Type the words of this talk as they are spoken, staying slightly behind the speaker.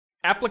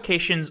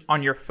Applications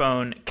on your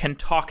phone can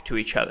talk to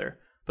each other,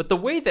 but the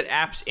way that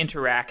apps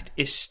interact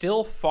is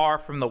still far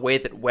from the way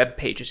that web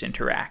pages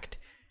interact.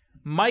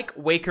 Mike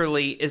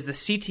Wakerly is the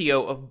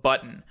CTO of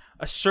Button,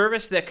 a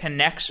service that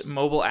connects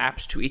mobile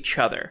apps to each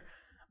other.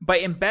 By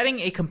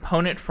embedding a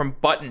component from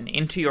Button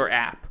into your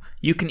app,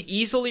 you can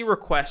easily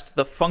request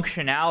the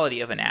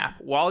functionality of an app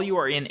while you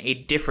are in a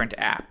different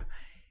app.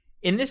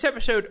 In this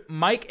episode,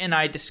 Mike and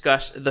I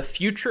discuss the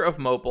future of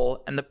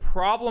mobile and the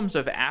problems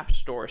of app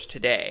stores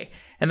today,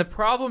 and the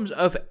problems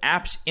of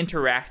apps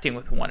interacting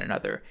with one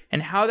another,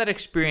 and how that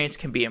experience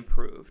can be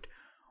improved.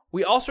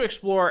 We also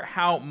explore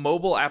how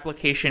mobile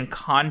application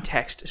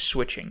context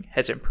switching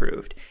has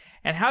improved,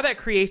 and how that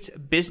creates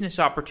business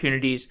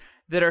opportunities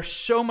that are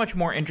so much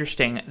more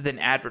interesting than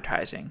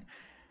advertising.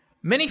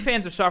 Many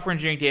fans of Software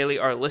Engineering Daily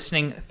are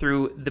listening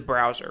through the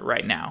browser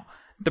right now.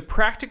 The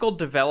Practical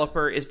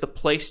Developer is the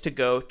place to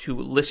go to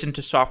listen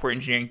to Software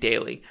Engineering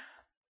Daily.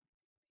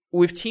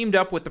 We've teamed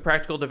up with the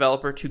Practical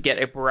Developer to get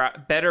a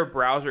better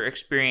browser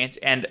experience,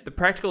 and the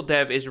Practical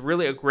Dev is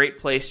really a great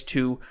place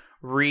to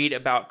read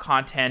about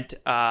content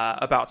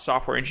about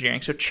software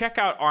engineering. So check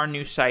out our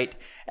new site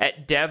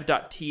at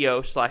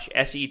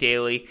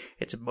dev.to/sedaily.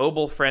 It's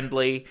mobile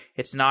friendly.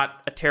 It's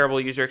not a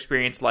terrible user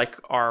experience like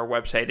our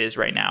website is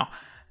right now.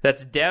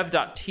 That's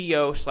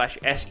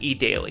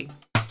dev.to/sedaily.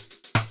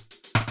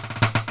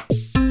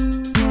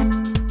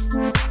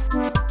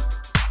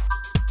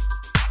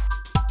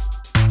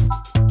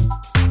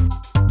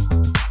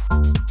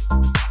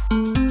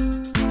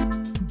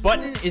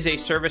 Button is a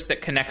service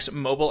that connects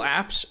mobile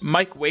apps.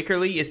 Mike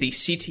Wakerly is the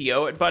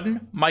CTO at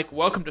Button. Mike,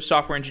 welcome to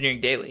Software Engineering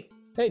Daily.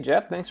 Hey,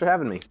 Jeff. Thanks for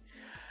having me.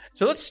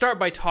 So let's start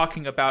by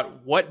talking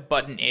about what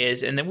Button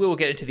is, and then we will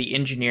get into the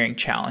engineering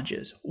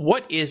challenges.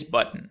 What is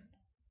Button?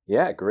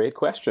 Yeah, great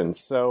question.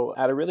 So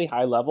at a really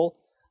high level,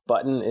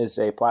 Button is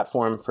a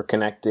platform for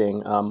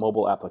connecting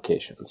mobile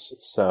applications.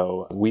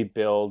 So we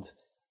build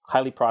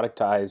highly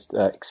productized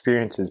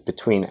experiences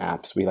between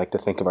apps. We like to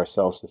think of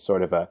ourselves as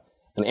sort of an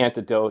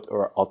antidote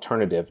or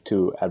alternative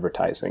to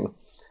advertising.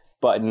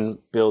 Button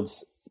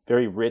builds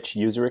very rich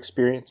user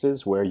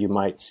experiences where you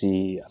might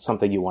see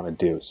something you want to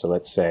do. So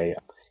let's say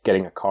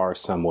getting a car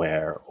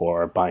somewhere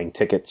or buying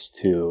tickets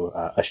to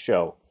a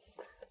show.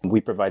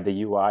 We provide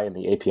the UI and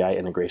the API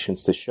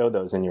integrations to show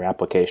those in your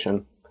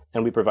application.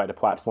 And we provide a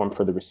platform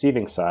for the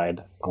receiving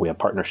side. We have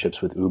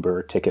partnerships with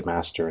Uber,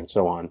 Ticketmaster, and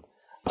so on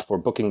for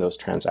booking those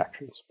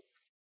transactions.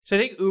 So I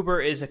think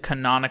Uber is a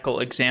canonical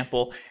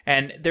example,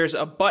 and there's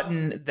a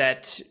button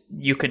that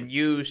you can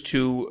use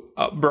to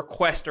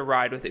request a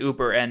ride with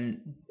Uber,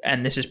 and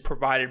this is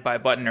provided by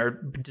Button or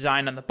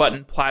designed on the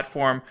Button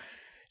platform.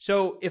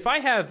 So if I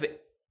have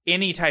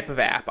any type of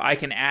app, I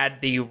can add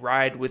the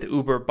Ride with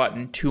Uber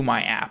button to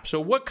my app. So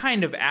what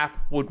kind of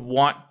app would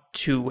want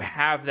to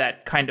have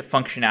that kind of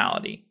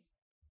functionality?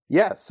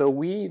 Yeah, so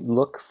we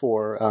look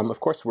for, of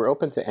course, we're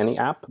open to any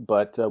app,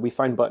 but we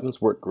find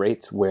buttons work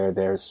great where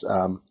there's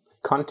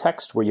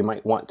context where you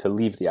might want to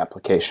leave the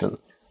application.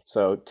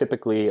 So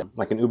typically,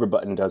 like an Uber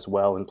button does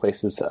well in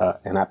places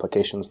and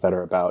applications that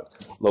are about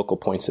local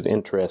points of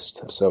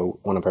interest.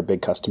 So one of our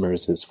big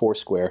customers is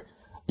Foursquare.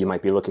 You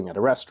might be looking at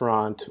a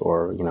restaurant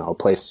or a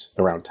place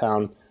around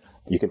town.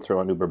 You can throw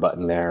an Uber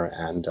button there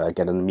and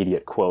get an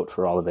immediate quote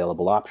for all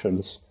available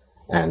options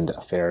and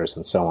fares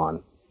and so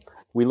on.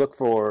 We look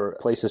for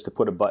places to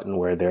put a button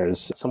where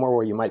there's somewhere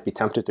where you might be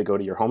tempted to go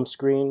to your home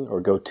screen or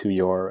go to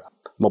your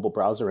mobile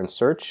browser and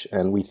search,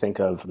 and we think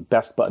of the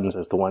best buttons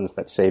as the ones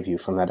that save you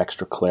from that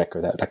extra click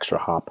or that extra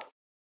hop.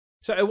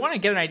 So I want to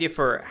get an idea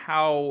for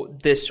how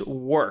this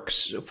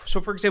works.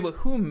 So for example,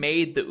 who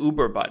made the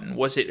Uber button?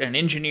 Was it an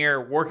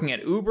engineer working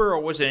at Uber,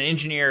 or was it an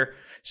engineer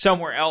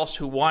somewhere else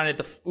who wanted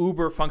the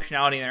Uber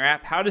functionality in their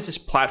app? How does this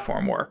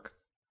platform work?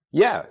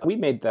 Yeah, we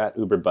made that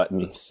Uber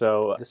button.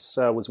 So this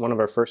was one of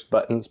our first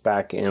buttons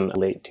back in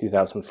late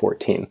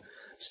 2014.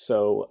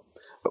 So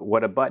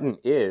what a button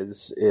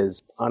is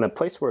on a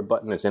place where a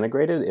button is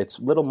integrated,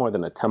 it's little more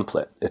than a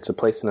template. It's a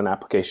place in an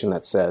application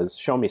that says,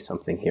 show me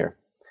something here.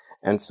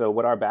 And so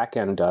what our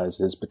backend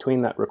does is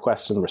between that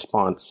request and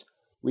response,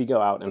 we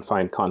go out and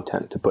find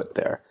content to put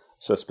there.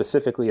 So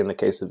specifically in the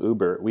case of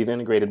Uber, we've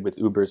integrated with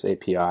Uber's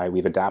API.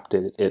 We've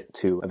adapted it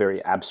to a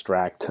very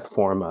abstract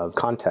form of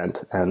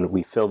content, and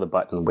we fill the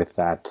button with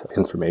that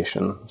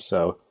information.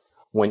 So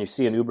when you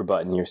see an Uber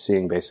button, you're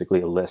seeing basically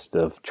a list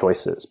of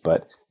choices,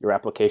 but your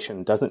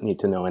application doesn't need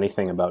to know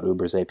anything about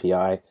Uber's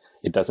API.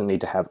 It doesn't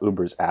need to have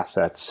Uber's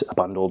assets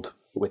bundled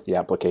with the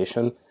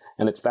application.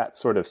 And it's that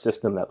sort of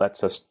system that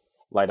lets us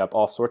light up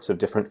all sorts of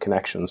different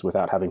connections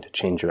without having to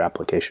change your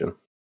application.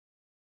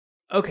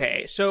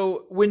 Okay,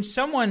 so when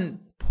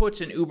someone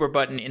puts an Uber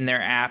button in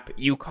their app,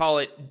 you call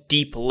it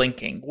deep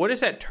linking. What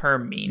does that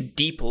term mean,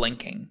 deep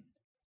linking?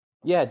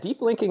 Yeah,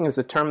 deep linking is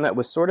a term that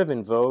was sort of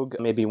in vogue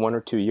maybe 1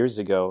 or 2 years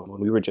ago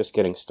when we were just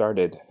getting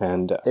started.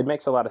 And it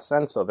makes a lot of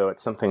sense, although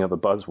it's something of a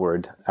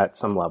buzzword at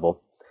some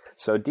level.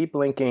 So deep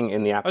linking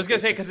in the application... I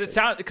was going to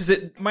say, because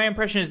my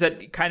impression is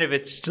that kind of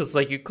it's just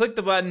like you click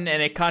the button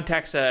and it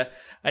contacts an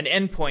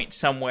endpoint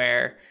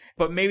somewhere,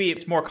 But maybe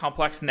it's more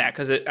complex than that,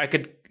 because I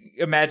could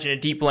imagine a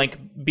deep link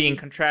being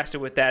contrasted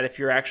with that if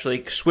you're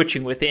actually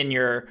switching within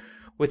your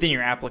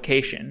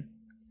application.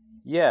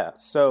 Yeah,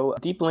 so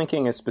deep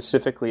linking is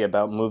specifically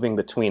about moving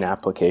between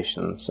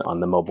applications on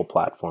the mobile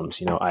platforms,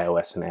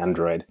 iOS and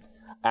Android.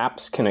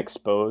 Apps can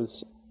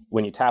expose,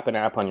 when you tap an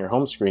app on your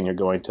home screen, you're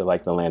going to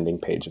like the landing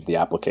page of the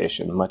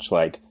application, much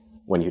like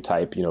when you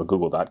type,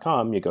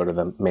 google.com, you go to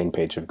the main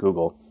page of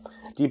Google.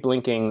 Deep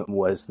linking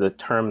was the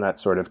term that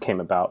sort of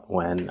came about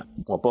when,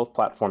 both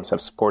platforms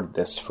have supported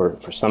this for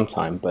some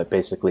time, but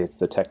basically it's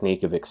the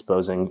technique of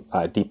exposing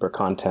deeper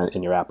content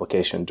in your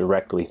application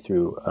directly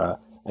through a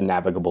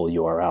navigable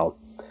URL.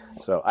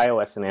 So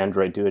iOS and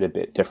Android do it a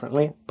bit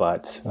differently,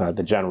 but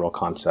the general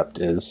concept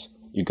is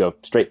you go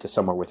straight to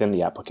somewhere within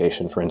the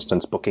application, for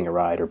instance, booking a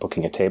ride or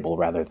booking a table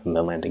rather than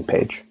the landing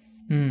page.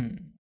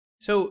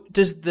 So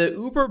does the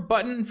Uber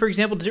button, for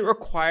example, does it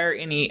require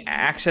any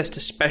access to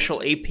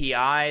special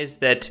APIs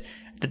that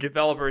the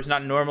developer is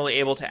not normally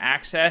able to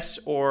access,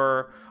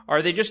 or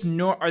are they just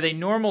are they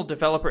normal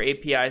developer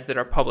APIs that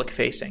are public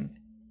facing?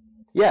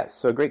 Yeah,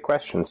 so great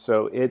question.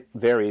 So it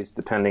varies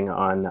depending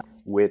on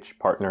which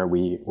partner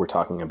we're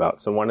talking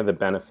about. So one of the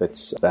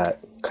benefits that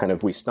kind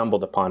of we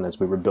stumbled upon as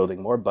we were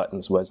building more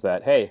buttons was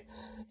that, hey,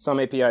 some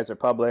APIs are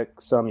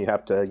public, some you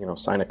have to,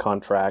 sign a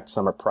contract,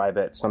 some are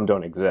private, some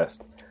don't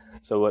exist.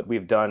 So what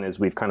we've done is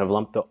we've kind of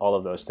lumped all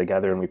of those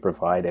together, and we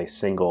provide a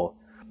single,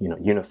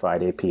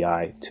 unified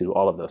API to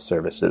all of those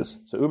services.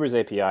 So Uber's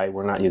API,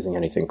 we're not using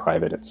anything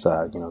private. It's,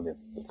 the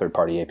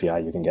third-party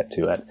API you can get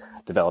to at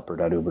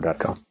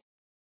developer.uber.com.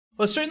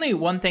 Well, certainly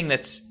one thing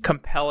that's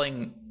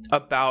compelling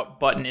about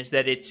Button is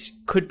that it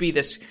could be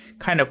this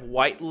kind of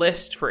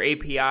whitelist for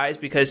APIs,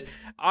 because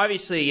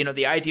obviously,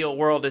 the ideal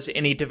world is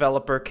any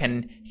developer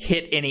can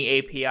hit any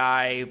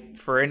API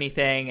for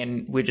anything,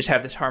 and we just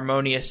have this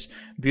harmonious,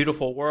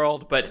 beautiful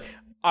world. But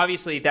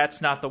obviously,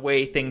 that's not the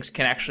way things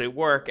can actually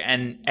work.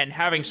 And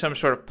having some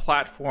sort of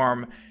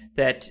platform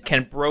that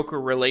can broker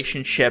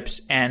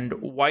relationships and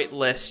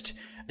whitelist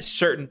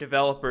certain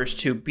developers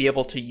to be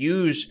able to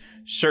use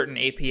certain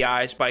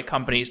APIs by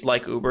companies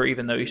like Uber,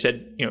 even though you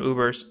said,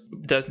 Uber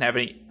doesn't have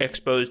any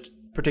exposed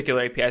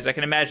particular APIs. I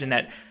can imagine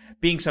that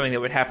being something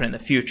that would happen in the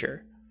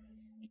future.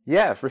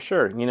 Yeah, for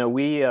sure.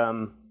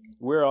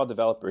 We're all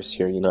developers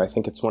here. I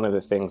think it's one of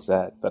the things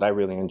that I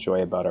really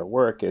enjoy about our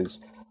work is,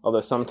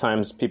 although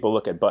sometimes people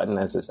look at Button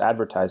as this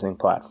advertising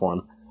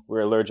platform, we're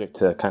allergic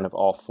to kind of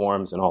all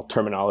forms and all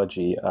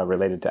terminology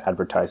related to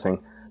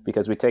advertising,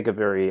 because we take a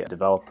very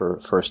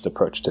developer-first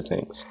approach to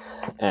things.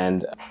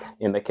 And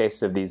in the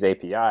case of these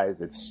APIs,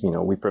 it's,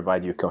 we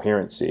provide you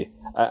coherency.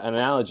 An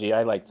analogy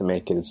I like to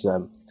make is,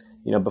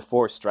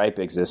 before Stripe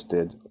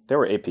existed, there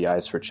were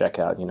APIs for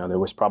checkout. There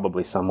was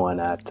probably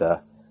someone at,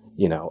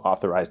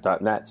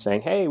 authorize.net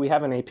saying, hey, we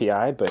have an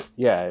API, but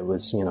yeah, it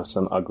was,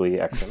 some ugly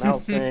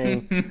XML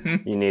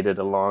thing. You needed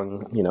a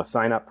long,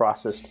 sign-up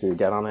process to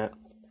get on it.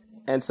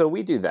 And so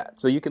we do that.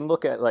 So you can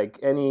look at like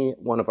any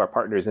one of our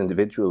partners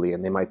individually,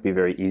 and they might be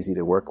very easy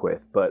to work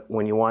with. But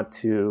when you want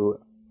to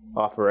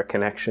offer a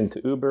connection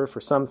to Uber for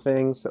some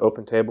things,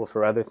 OpenTable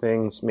for other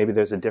things, maybe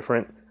there's a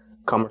different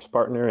commerce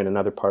partner in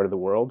another part of the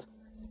world,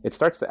 it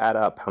starts to add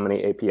up how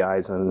many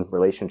APIs and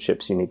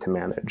relationships you need to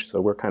manage. So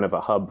we're kind of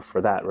a hub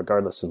for that,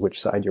 regardless of which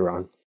side you're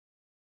on.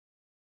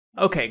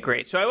 Okay,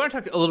 great. So I want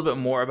to talk a little bit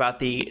more about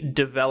the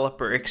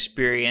developer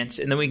experience,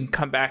 and then we can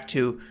come back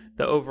to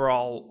the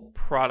overall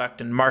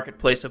product and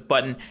marketplace of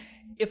Button.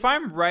 If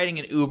I'm writing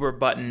an Uber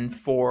button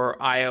for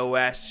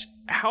iOS,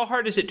 how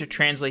hard is it to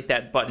translate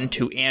that button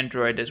to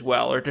Android as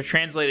well, or to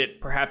translate it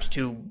perhaps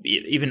to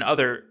even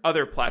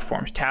other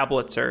platforms,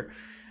 tablets or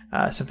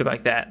something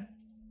like that?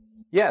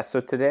 Yeah, so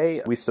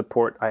today we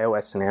support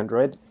iOS and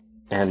Android,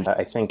 and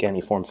I think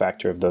any form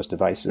factor of those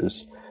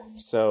devices.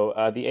 So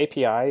the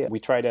API,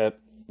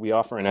 we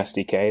offer an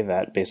SDK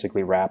that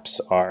basically wraps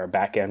our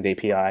backend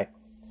API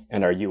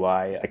and our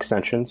UI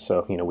extensions.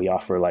 So, we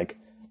offer like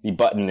the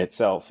button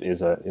itself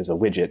is a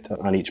widget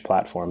on each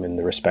platform in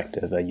the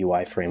respective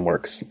UI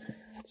frameworks.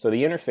 So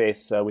the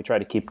interface, we try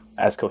to keep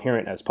as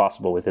coherent as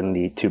possible within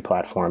the two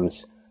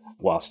platforms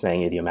while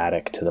staying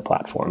idiomatic to the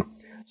platform.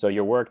 So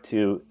your work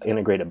to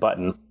integrate a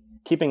button,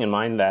 keeping in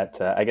mind that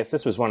I guess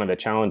this was one of the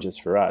challenges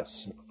for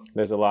us.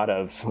 There's a lot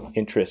of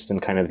interest in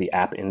kind of the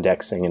app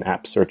indexing and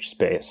app search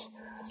space.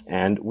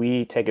 And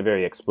we take a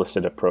very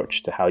explicit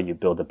approach to how you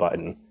build a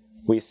button.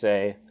 We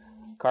say,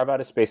 carve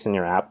out a space in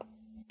your app,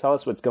 tell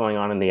us what's going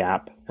on in the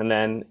app, and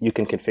then you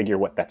can configure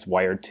what that's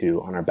wired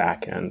to on our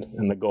back end.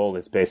 And the goal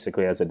is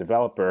basically, as a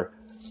developer,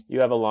 you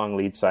have a long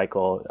lead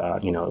cycle.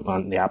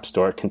 On the App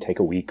Store, it can take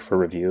a week for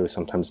review,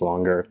 sometimes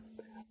longer.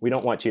 We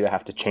don't want you to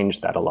have to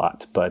change that a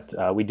lot, but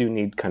we do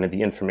need kind of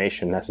the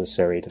information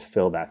necessary to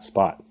fill that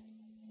spot.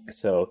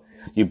 So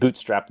you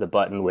bootstrap the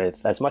button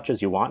with as much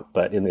as you want,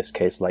 but in this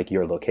case, like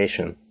your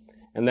location.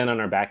 And then on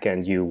our back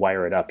end, you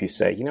wire it up. You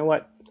say, you know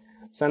what?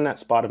 Send that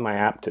spot of my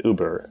app to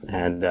Uber.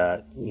 And,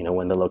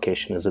 when the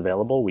location is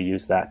available, we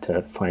use that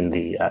to find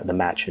the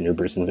match in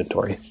Uber's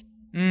inventory.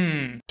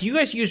 Do you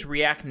guys use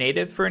React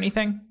Native for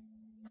anything?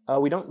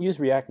 We don't use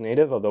React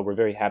Native, although we're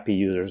very happy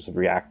users of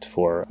React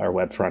for our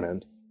web front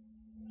end.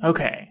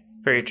 Okay,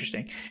 very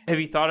interesting. Have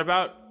you thought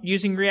about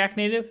using React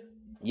Native?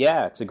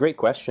 Yeah, it's a great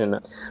question.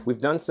 We've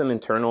done some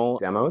internal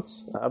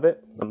demos of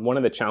it. One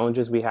of the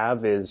challenges we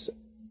have is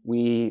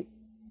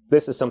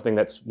this is something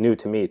that's new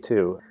to me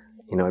too.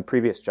 In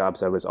previous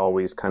jobs, I was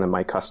always kind of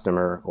my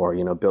customer or,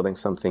 building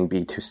something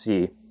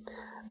B2C.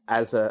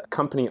 As a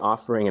company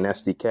offering an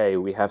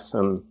SDK, we have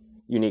some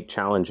unique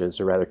challenges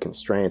or rather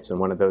constraints. And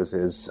one of those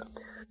is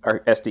our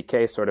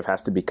SDK sort of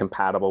has to be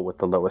compatible with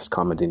the lowest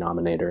common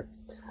denominator.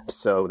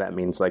 So that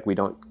means like we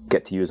don't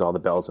get to use all the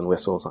bells and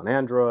whistles on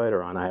Android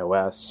or on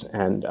iOS.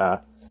 And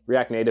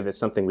React Native is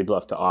something we'd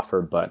love to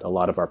offer, but a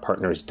lot of our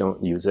partners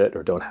don't use it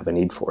or don't have a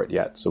need for it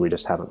yet. So we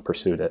just haven't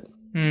pursued it.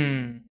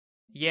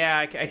 Yeah,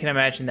 I can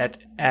imagine that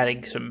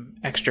adding some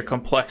extra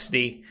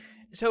complexity.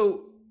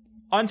 So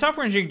on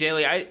Software Engineering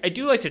Daily, I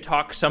do like to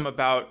talk some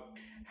about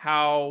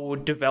how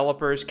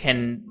developers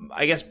can,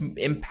 I guess,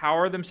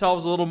 empower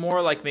themselves a little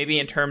more, like maybe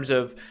in terms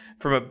of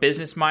from a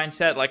business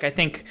mindset. Like I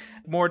think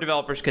more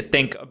developers could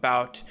think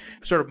about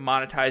sort of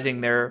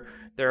monetizing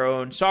their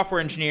own software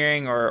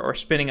engineering or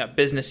spinning up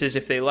businesses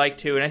if they like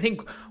to. And I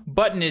think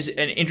Button is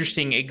an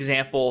interesting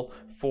example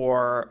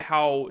for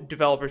how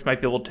developers might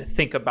be able to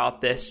think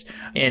about this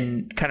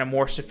in kind of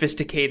more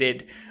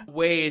sophisticated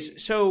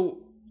ways. So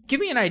give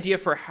me an idea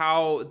for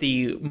how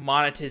the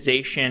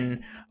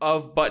monetization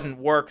of Button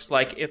works.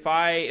 Like if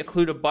I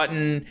include a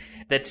button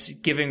that's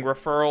giving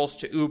referrals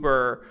to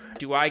Uber,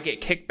 do I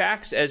get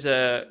kickbacks as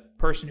a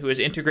person who has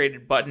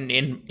integrated Button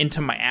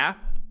into my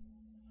app?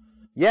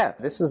 Yeah,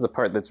 this is the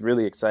part that's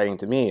really exciting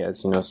to me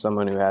as,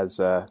 someone who has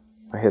a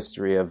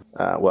history of,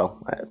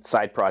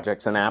 side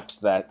projects and apps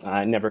that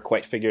I never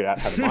quite figured out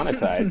how to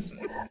monetize.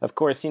 Of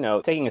course,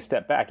 taking a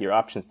step back, your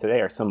options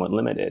today are somewhat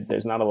limited.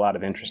 There's not a lot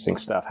of interesting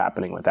stuff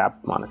happening with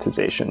app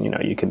monetization.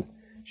 You can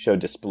show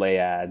display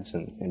ads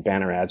and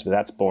banner ads, but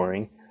that's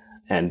boring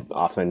and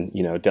often,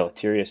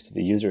 deleterious to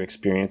the user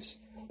experience.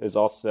 There's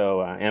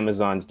also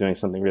Amazon's doing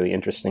something really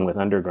interesting with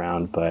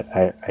Underground, but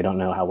I don't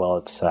know how well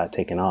it's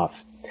taken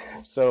off.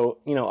 So,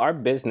 our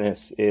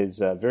business is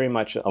very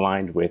much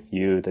aligned with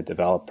you, the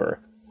developer.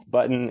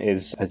 Button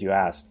is, as you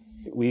asked,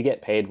 we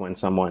get paid when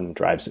someone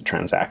drives a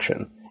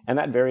transaction. And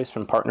that varies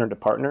from partner to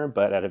partner,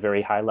 but at a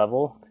very high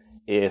level,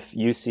 if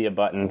you see a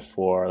button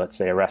for, let's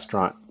say, a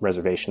restaurant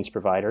reservations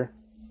provider,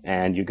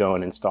 and you go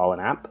and install an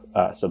app,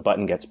 so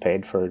Button gets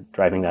paid for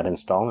driving that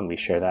install, and we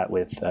share that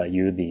with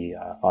you, the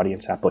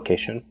audience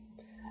application.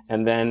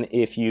 And then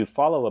if you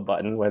follow a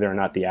button, whether or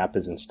not the app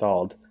is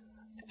installed,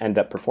 end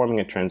up performing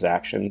a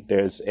transaction,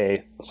 there's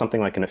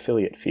something like an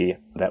affiliate fee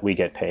that we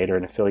get paid or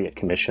an affiliate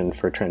commission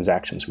for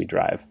transactions we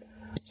drive.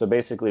 So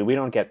basically, we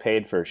don't get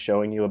paid for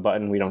showing you a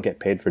button. We don't get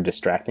paid for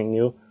distracting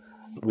you.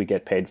 We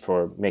get paid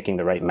for making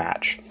the right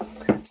match.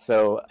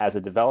 So as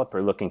a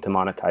developer looking to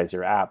monetize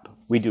your app,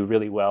 we do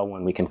really well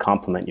when we can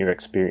complement your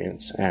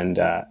experience and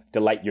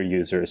delight your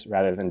users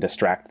rather than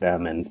distract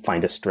them and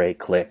find a stray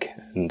click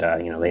and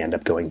they end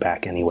up going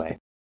back anyway.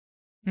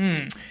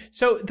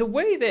 So the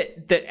way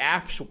that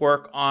apps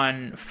work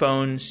on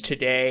phones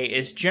today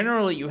is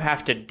generally you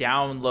have to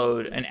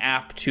download an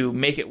app to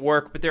make it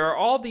work, but there are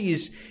all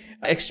these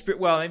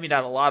maybe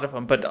not a lot of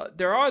them, but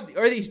there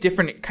are these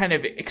different kind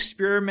of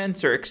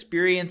experiments or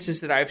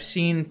experiences that I've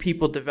seen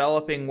people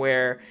developing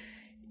where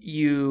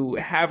you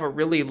have a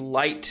really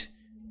light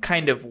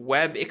kind of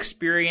web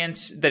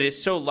experience that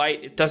is so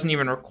light it doesn't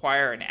even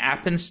require an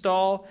app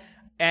install.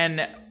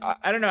 And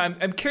I don't know,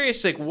 I'm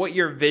curious like what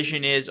your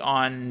vision is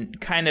on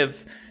kind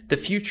of the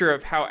future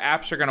of how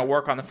apps are going to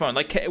work on the phone.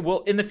 Like,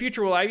 in the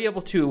future, will I be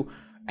able to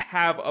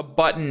have a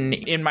button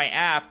in my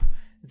app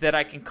that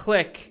I can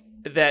click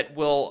that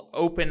will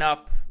open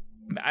up,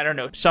 I don't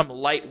know, some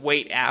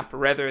lightweight app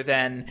rather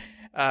than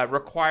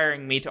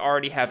requiring me to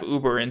already have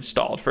Uber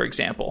installed, for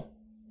example?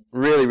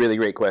 Really, really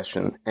great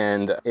question.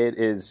 And it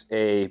is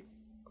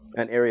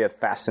an area of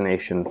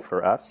fascination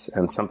for us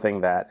and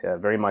something that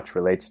very much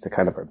relates to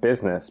kind of our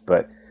business.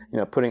 But,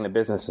 putting the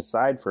business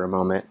aside for a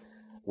moment,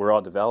 we're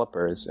all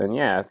developers. And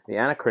yeah, the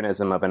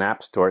anachronism of an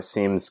app store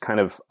seems kind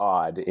of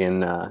odd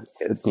in,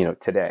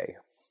 today.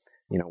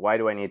 Why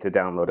do I need to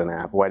download an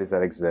app? Why does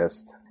that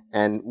exist?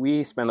 And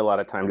we spend a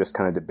lot of time just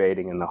kind of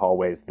debating in the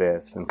hallways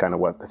this and kind of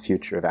what the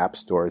future of app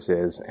stores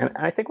is. And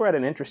I think we're at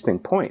an interesting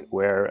point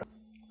where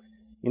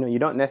you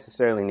don't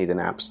necessarily need an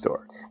app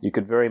store. You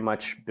could very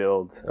much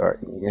build,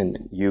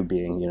 and you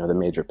being, the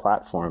major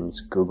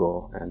platforms,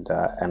 Google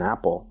and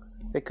Apple,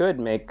 they could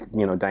make,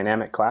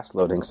 dynamic class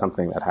loading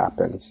something that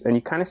happens. And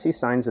you kind of see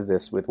signs of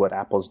this with what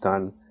Apple's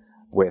done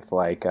with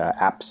like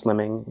app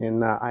slimming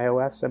in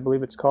iOS, I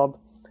believe it's called.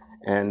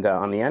 And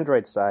on the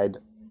Android side,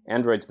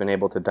 Android's been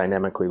able to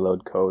dynamically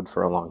load code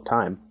for a long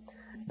time.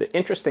 The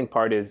interesting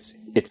part is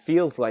it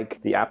feels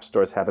like the app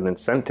stores have an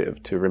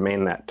incentive to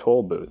remain that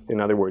toll booth. In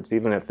other words,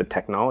 even if the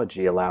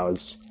technology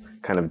allows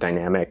kind of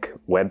dynamic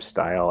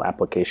web-style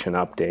application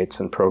updates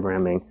and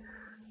programming,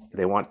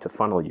 they want to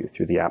funnel you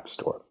through the app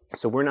store.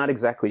 So we're not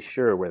exactly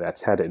sure where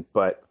that's headed,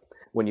 but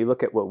when you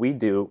look at what we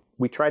do,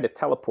 we try to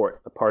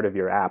teleport a part of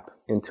your app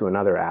into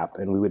another app,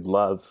 and we would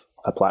love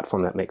a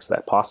platform that makes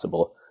that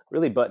possible.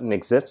 Really, Button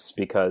exists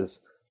because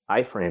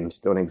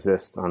iframes don't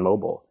exist on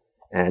mobile,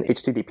 and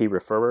HTTP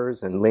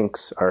referrers and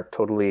links are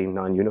totally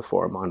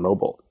non-uniform on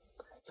mobile.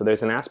 So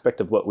there's an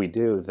aspect of what we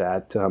do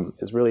that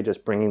is really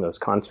just bringing those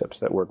concepts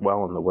that work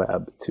well on the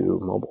web to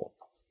mobile.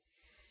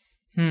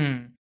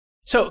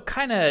 So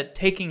kind of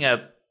taking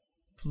a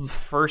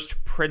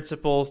first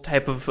principles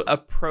type of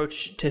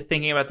approach to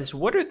thinking about this,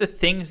 what are the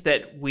things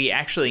that we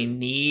actually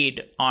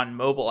need on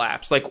mobile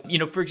apps? Like,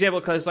 for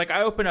example, because like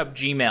I open up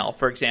Gmail,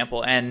 for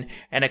example, and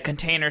a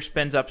container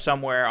spins up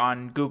somewhere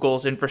on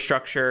Google's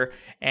infrastructure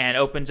and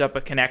opens up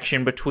a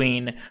connection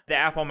between the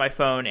app on my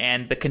phone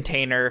and the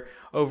container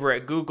over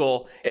at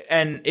Google.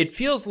 And it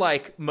feels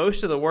like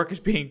most of the work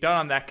is being done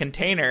on that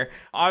container.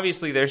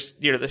 Obviously, there's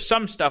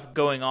some stuff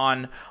going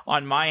on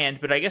my end,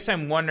 but I guess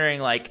I'm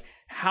wondering, like,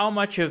 how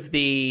much of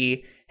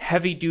the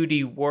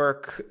heavy-duty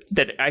work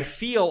that I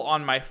feel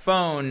on my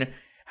phone,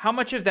 how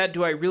much of that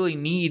do I really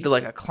need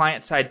like a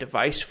client-side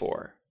device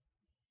for?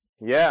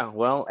 Yeah,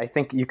 well, I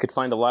think you could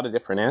find a lot of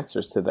different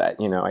answers to that.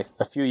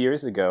 A few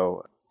years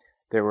ago,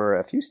 there were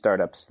a few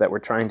startups that were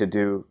trying to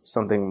do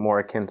something more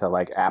akin to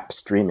like app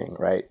streaming,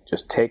 right?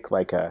 Just take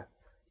like a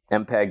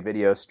MPEG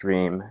video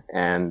stream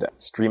and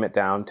stream it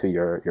down to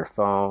your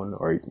phone,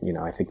 or,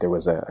 I think there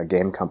was a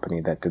game company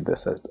that did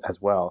this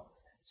as well.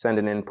 Send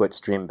an input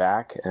stream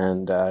back,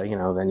 and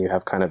then you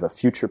have kind of a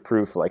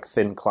future-proof, like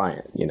thin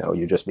client.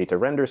 You just need to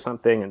render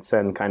something and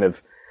send kind of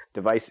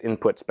device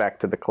inputs back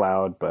to the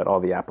cloud, but all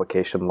the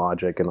application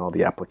logic and all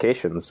the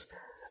applications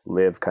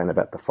live kind of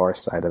at the far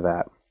side of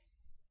that.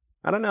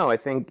 I don't know. I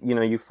think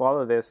you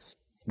follow this.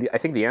 I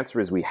think the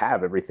answer is we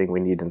have everything we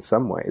need in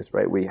some ways,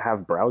 right? We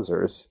have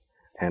browsers,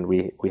 and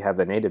we have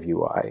the native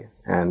UI,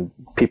 and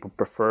people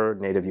prefer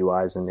native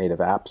UIs and native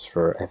apps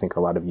for, I think,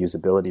 a lot of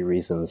usability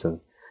reasons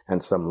and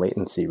some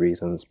latency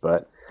reasons,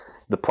 but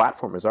the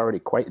platform is already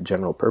quite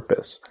general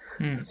purpose.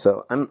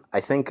 So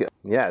I think,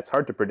 it's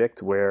hard to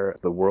predict where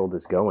the world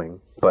is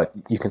going, but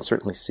you can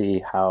certainly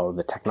see how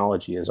the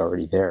technology is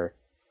already there.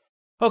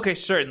 Okay,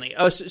 certainly.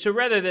 So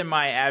rather than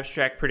my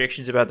abstract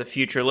predictions about the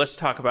future, let's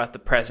talk about the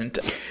present.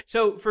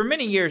 So for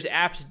many years,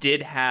 apps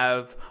did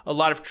have a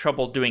lot of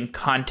trouble doing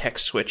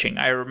context switching.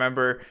 I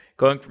remember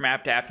going from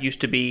app to app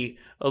used to be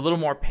a little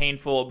more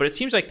painful, but it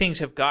seems like things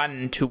have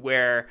gotten to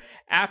where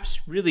apps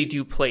really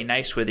do play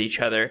nice with each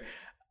other.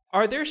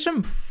 Are there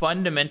some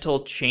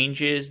fundamental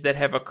changes that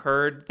have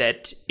occurred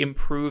that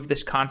improve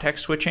this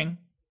context switching?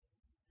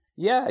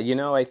 Yeah,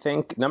 I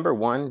think number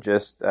one,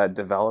 just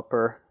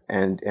developer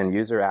and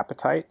user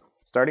appetite.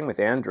 Starting with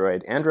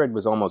Android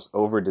was almost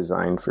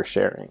over-designed for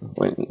sharing.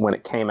 When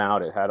it came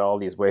out, it had all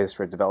these ways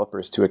for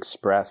developers to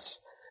express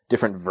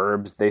different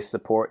verbs they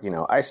support.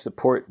 I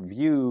support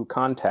view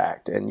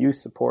contact, and you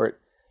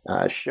support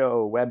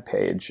show web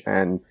page,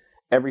 and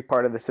every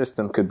part of the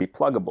system could be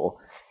pluggable.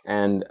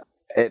 And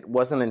it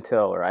wasn't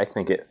until, or I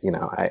think it,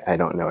 I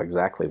don't know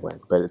exactly when,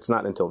 but it's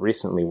not until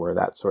recently where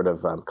that sort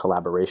of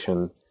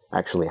collaboration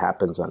actually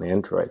happens on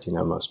Android.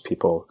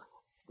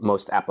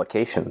 Most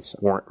applications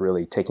weren't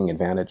really taking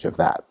advantage of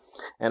that.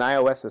 And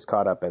iOS has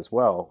caught up as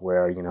well,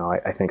 where,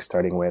 I think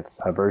starting with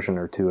a version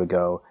or two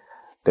ago,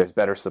 there's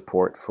better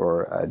support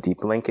for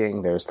deep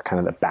linking. There's kind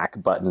of the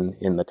back button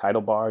in the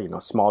title bar,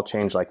 small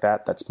change like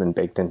that that's been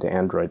baked into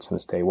Android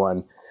since day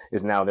one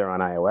is now there on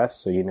iOS,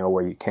 so you know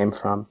where you came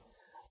from.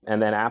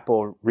 And then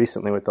Apple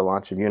recently, with the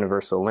launch of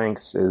universal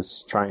links,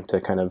 is trying to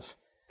kind of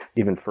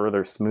even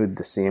further smooth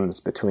the seams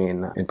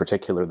between, in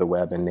particular, the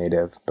web and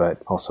native,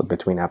 but also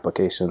between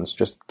applications,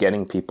 just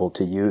getting people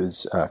to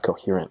use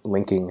coherent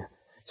linking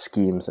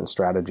schemes and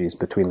strategies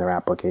between their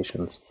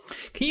applications.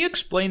 Can you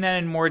explain that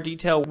in more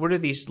detail? What are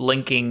these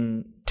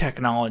linking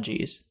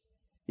technologies?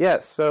 Yeah,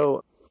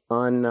 so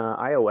on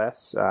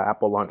iOS,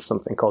 Apple launched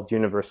something called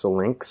Universal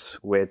Links,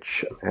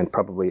 which, and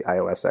probably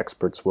iOS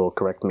experts will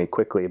correct me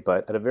quickly,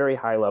 but at a very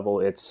high level,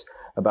 it's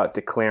about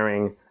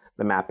declaring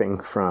the mapping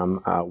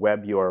from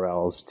web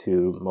URLs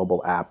to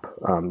mobile app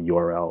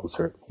URLs,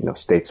 or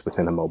states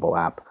within a mobile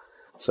app.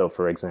 So,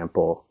 for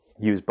example,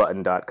 use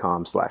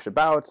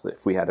button.com/about.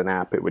 If we had an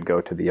app, it would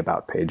go to the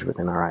about page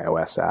within our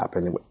iOS app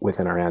and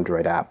within our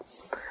Android app.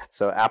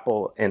 So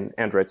Apple and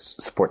Android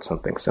support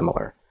something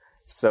similar.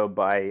 So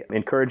by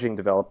encouraging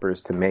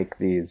developers to make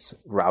these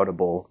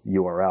routable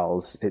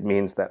URLs, it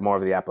means that more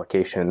of the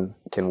application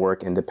can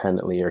work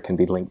independently or can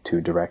be linked to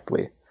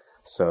directly.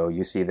 So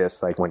you see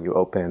this like when you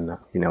open,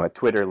 a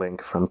Twitter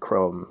link from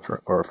Chrome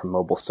or from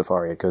mobile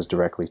Safari, it goes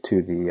directly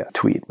to the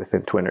tweet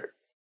within Twitter.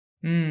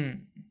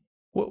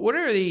 What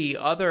are the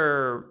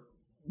other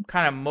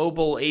kind of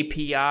mobile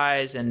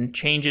APIs and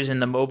changes in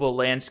the mobile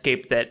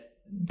landscape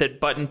that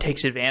Button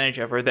takes advantage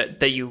of, or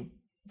that you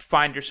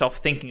find yourself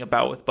thinking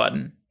about with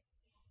Button?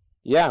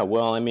 Yeah,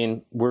 well,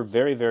 we're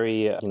very,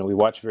 very, we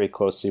watch very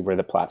closely where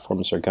the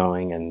platforms are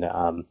going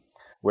and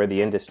where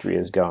the industry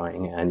is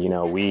going. And,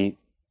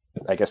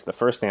 I guess the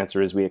first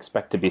answer is we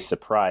expect to be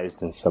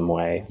surprised in some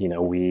way.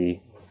 We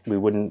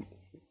wouldn't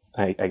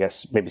I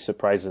guess maybe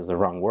surprise is the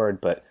wrong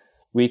word, but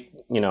we,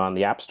 on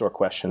the App Store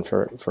question,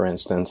 for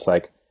instance,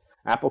 like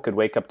Apple could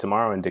wake up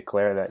tomorrow and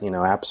declare that,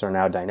 apps are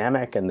now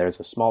dynamic and there's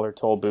a smaller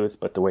toll booth,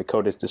 but the way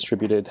code is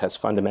distributed has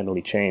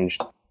fundamentally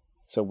changed.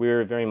 So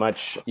we're very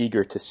much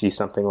eager to see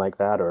something like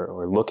that,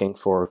 or looking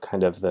for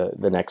kind of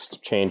the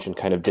next change in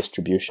kind of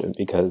distribution,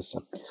 because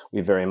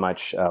we very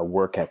much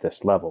work at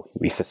this level.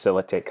 We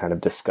facilitate kind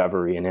of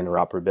discovery and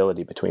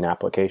interoperability between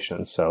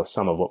applications. So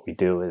some of what we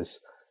do is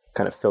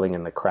kind of filling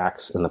in the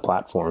cracks in the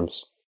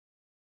platforms.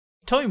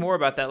 Tell me more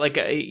about that. Like,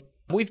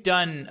 we've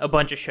done a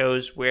bunch of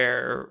shows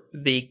where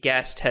the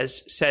guest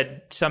has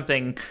said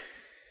something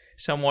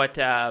somewhat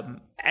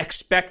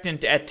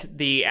expectant at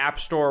the App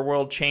Store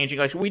world changing.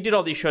 Like, we did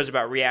all these shows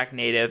about React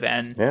Native,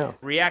 and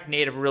React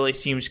Native really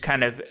seems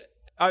kind of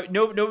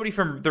nobody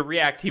from the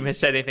React team has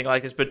said anything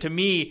like this, but to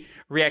me,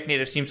 React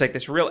Native seems like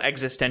this real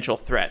existential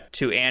threat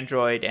to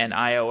Android and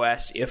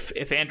iOS.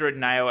 If Android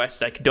and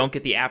iOS like don't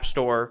get the App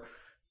Store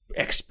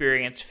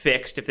experience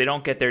fixed, if they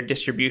don't get their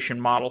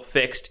distribution model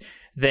fixed,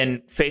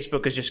 then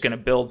Facebook is just going to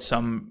build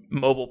some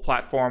mobile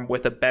platform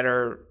with a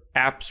better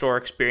App Store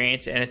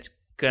experience, and it's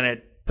going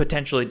to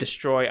potentially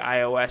destroy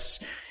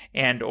iOS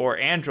and or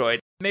Android.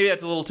 Maybe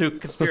that's a little too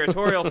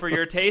conspiratorial for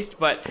your taste,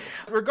 but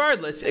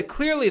regardless,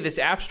 clearly this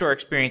App Store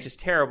experience is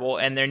terrible,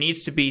 and there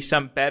needs to be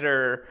some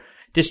better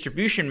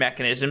distribution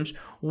mechanisms.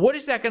 What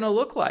is that going to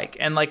look like?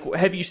 And like,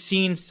 have you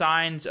seen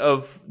signs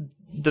of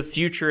the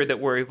future that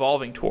we're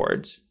evolving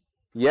towards?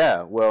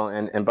 Yeah, well,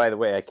 and by the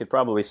way, I could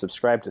probably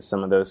subscribe to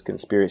some of those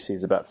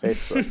conspiracies about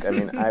Facebook. I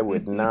mean, I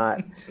would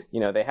not,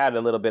 they had a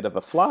little bit of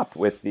a flop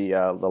with the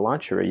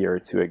launcher a year or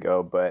two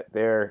ago, but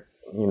they're,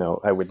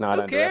 I would not.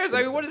 Who cares?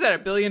 I mean, what is that,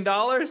 $1 billion?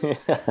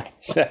 Yeah,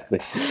 exactly.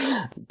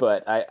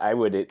 But I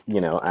would,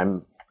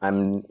 I'm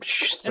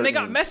certain. And they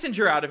got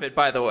Messenger out of it,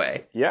 by the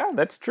way. Yeah,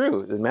 that's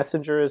true. The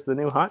Messenger is the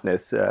new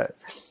hotness,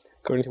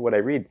 according to what I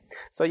read.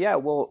 So yeah,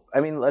 well,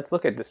 I mean, let's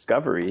look at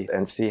discovery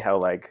and see how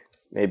like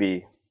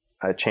maybe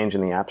a change in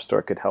the App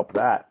Store could help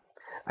that.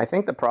 I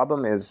think the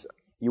problem is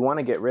you want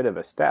to get rid of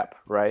a step,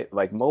 right?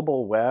 Like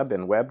mobile web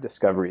and web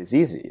discovery is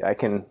easy. I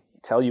can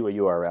tell you a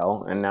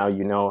URL and now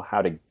you know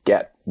how to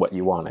get what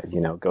you wanted.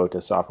 Go to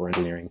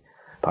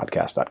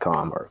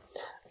softwareengineeringpodcast.com or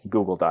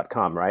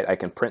google.com, right? I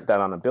can print that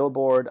on a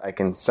billboard. I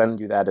can send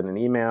you that in an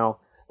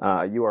email.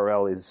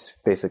 URL is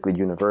basically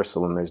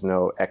universal, and there's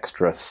no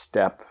extra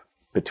step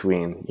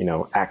between,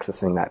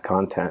 accessing that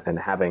content and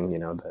having,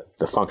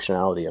 the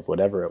functionality of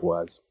whatever it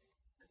was.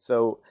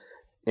 So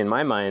in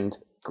my mind,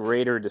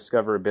 greater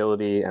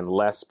discoverability and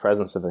less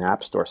presence of the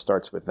App Store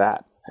starts with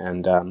that.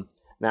 And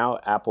now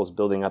Apple's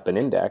building up an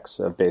index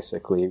of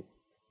basically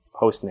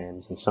host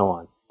names and so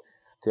on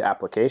to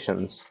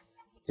applications.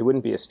 It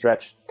wouldn't be a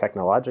stretch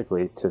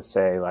technologically to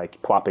say like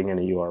plopping in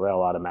a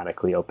URL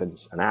automatically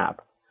opens an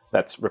app.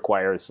 That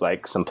requires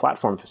like some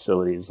platform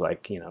facilities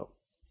like,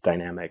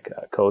 dynamic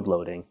code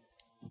loading.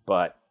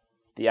 But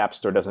the App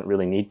Store doesn't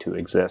really need to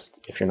exist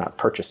if you're not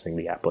purchasing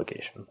the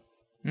application.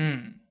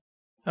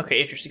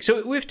 Okay, interesting.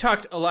 So we've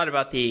talked a lot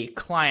about the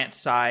client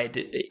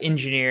side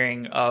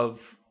engineering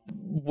of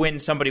when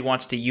somebody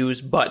wants to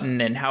use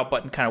Button and how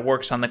Button kind of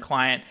works on the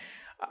client.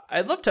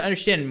 I'd love to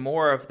understand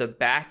more of the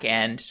back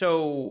end.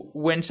 So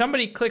when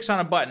somebody clicks on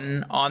a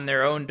button on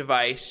their own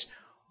device,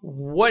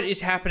 what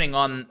is happening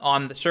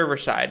on the server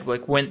side?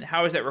 Like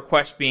how is that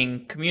request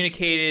being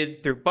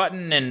communicated through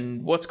Button,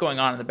 and what's going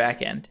on in the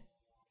back end?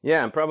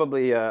 Yeah, I'm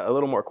probably a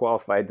little more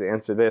qualified to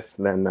answer this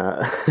than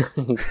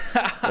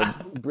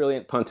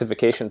brilliant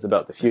pontifications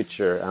about the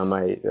future.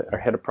 Our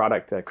head of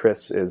product,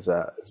 Chris, is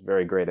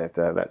very great at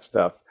that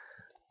stuff.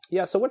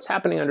 Yeah, so what's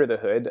happening under the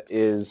hood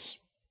is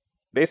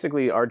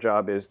basically our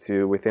job is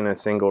to, within a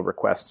single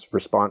request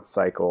response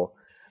cycle,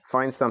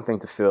 find something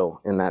to fill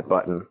in that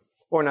button,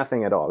 or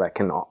nothing at all. That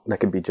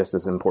can be just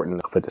as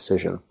important of a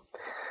decision.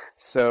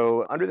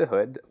 So under the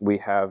hood, we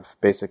have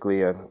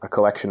basically a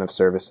collection of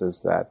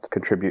services that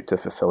contribute to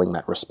fulfilling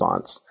that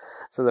response.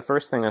 So the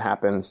first thing that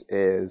happens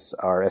is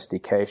our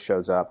SDK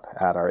shows up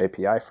at our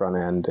API front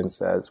end and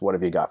says, what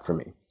have you got for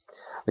me?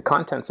 The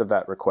contents of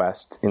that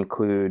request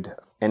include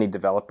any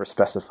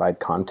developer-specified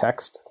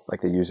context,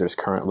 like the user's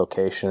current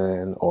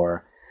location,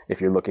 or if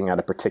you're looking at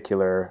a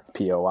particular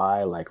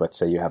POI, like let's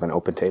say you have an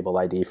open table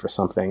ID for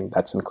something,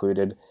 that's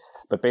included.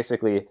 But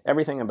basically,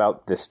 everything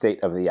about the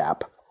state of the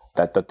app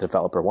that the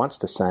developer wants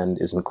to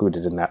send is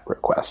included in that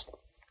request.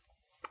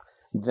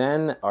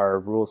 Then our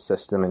rules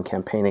system and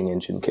campaigning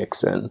engine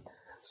kicks in.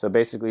 So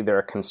basically, there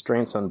are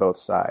constraints on both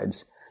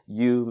sides.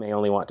 You may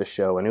only want to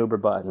show an Uber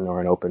button or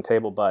an open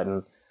table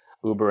button.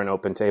 Uber and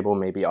open table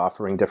may be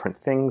offering different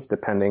things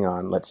depending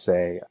on, let's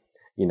say,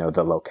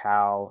 the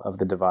locale of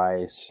the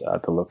device,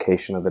 the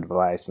location of the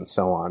device, and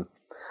so on.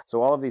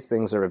 So all of these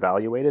things are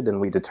evaluated, and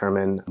we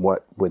determine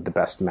what would the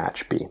best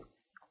match be.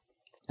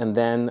 And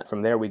then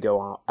from there, we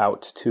go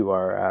out to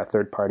our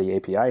third-party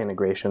API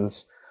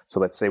integrations. So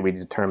let's say we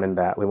determine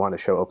that we want to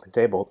show open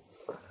table.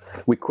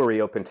 We query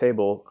open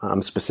table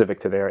specific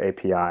to their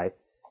API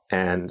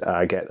and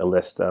get a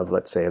list of,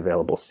 let's say,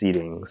 available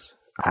seatings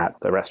at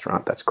the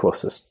restaurant that's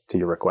closest to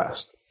your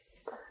request.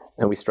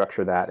 And we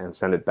structure that and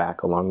send it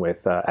back along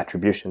with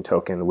attribution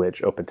token,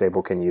 which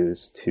OpenTable can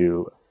use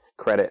to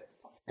credit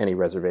any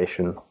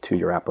reservation to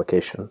your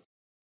application.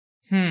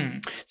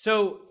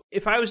 So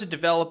if I was a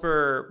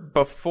developer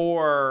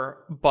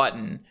before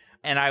Button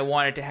and I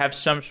wanted to have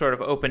some sort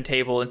of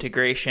OpenTable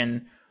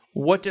integration,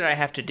 what did I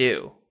have to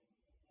do?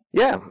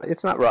 Yeah,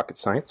 it's not rocket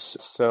science.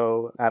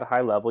 So at a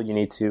high level, you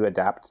need to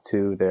adapt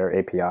to their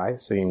API.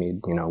 So you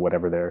need,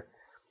 whatever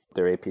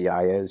their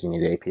API is, you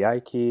need an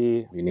API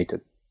key. You need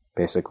to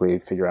basically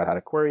figure out how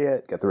to query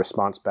it, get the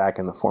response back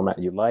in the format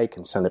you like,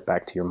 and send it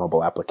back to your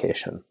mobile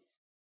application.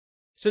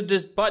 So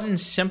does Button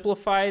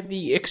simplify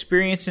the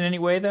experience in any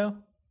way, though?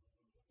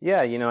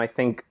 Yeah, I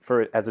think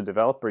as a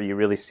developer, you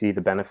really see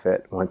the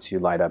benefit once you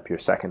light up your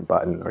second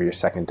button or your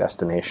second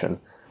destination.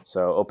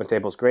 So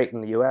OpenTable is great in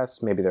the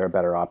US. Maybe there are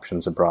better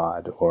options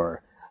abroad,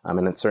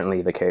 and it's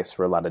certainly the case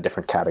for a lot of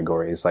different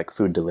categories, like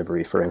food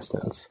delivery, for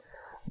instance.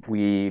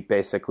 We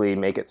basically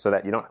make it so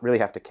that you don't really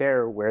have to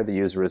care where the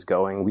user is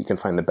going. We can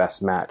find the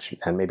best match,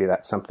 and maybe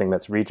that's something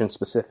that's region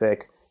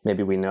specific.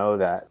 Maybe we know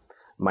that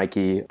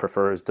Mikey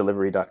prefers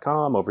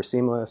delivery.com over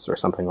Seamless or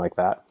something like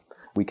that.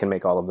 We can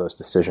make all of those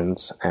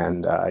decisions,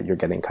 and you're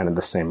getting kind of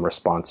the same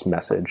response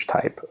message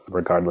type,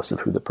 regardless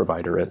of who the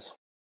provider is.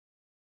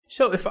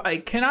 So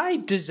can I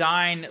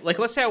design,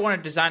 let's say I want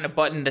to design a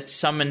button that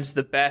summons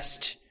the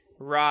best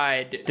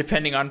ride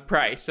depending on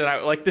price,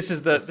 and this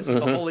is the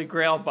holy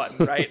grail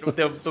button, right?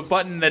 the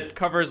button that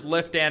covers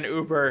Lyft and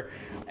Uber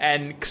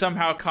and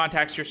somehow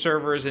contacts your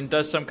servers and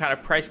does some kind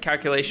of price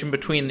calculation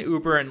between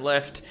Uber and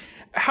Lyft.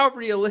 How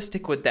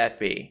realistic would that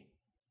be?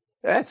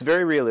 It's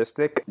very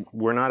realistic.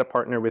 We're not a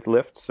partner with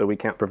Lyft, so we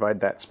can't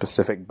provide that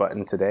specific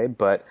button today.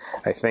 But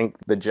I think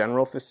the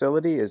general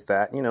facility is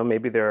that,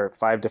 maybe there are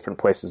 5 different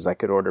places I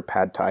could order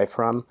pad thai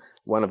from.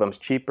 One of them's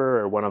cheaper,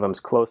 or one of them's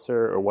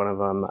closer, or one of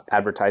them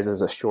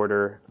advertises a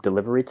shorter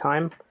delivery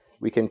time.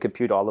 We can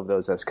compute all of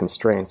those as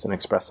constraints and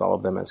express all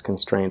of them as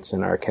constraints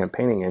in our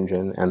campaigning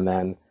engine, and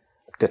then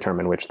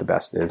determine which the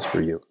best is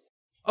for you.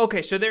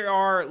 Okay, so there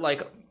are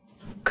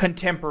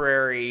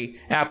contemporary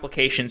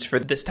applications for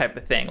this type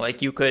of thing.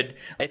 You could,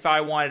 if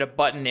I wanted a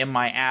button in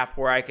my app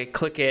where I could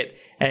click it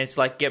and it's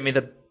give me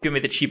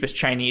the cheapest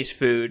Chinese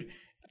food,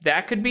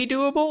 that could be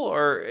doable?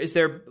 Or is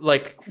there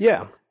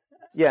Yeah,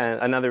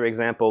 another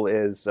example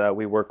is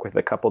we work with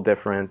a couple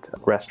different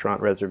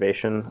restaurant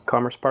reservation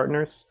commerce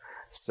partners.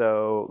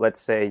 So let's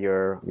say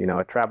you're,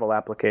 a travel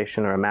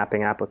application or a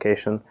mapping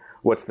application.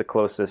 What's the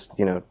closest,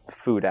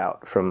 food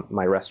out from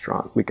my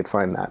restaurant? We could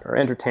find that. Or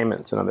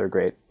entertainment's another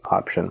great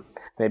option.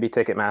 Maybe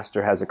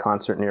Ticketmaster has a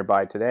concert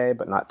nearby today,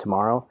 but not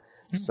tomorrow.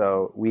 Mm-hmm.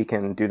 So we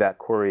can do that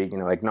query,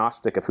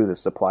 agnostic of who the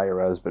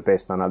supplier is, but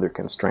based on other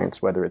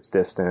constraints, whether it's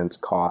distance,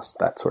 cost,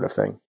 that sort of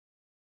thing.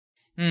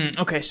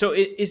 Okay, so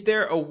is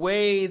there a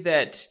way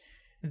that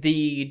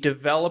the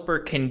developer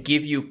can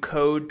give you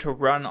code to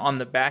run on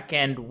the back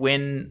end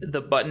when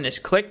the button is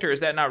clicked, or is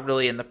that not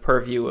really in the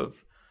purview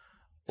of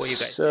what you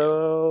guys do?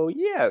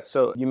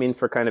 So you mean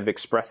for kind of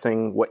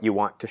expressing what you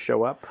want to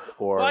show up?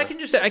 Or Well, I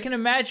can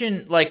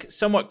imagine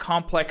somewhat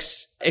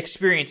complex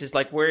experiences,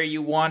 where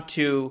you want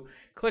to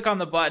click on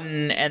the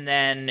button and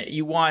then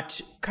you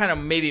want kind of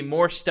maybe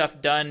more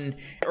stuff done,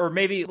 or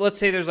maybe let's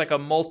say there's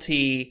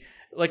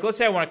let's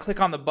say I want to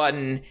click on the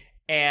button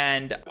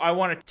and I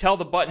want to tell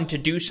the button to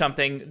do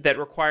something that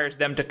requires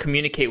them to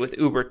communicate with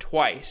Uber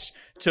twice.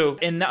 So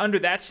under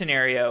that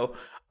scenario,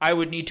 I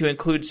would need to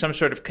include some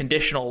sort of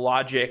conditional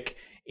logic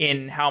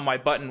in how my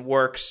button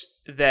works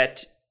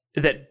that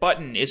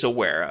button is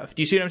aware of.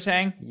 Do you see what I'm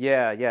saying?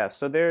 Yeah.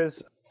 So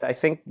I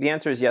think the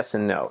answer is yes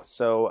and no.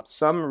 So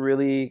some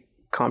really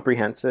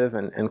comprehensive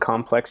and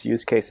complex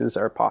use cases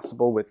are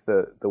possible with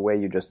the way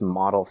you just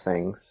model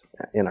things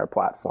in our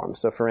platform.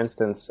 So for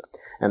instance,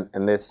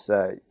 and this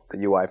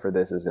the UI for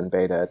this is in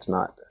beta, it's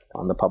not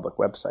on the public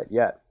website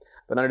yet,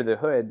 but under the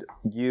hood,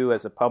 you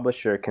as a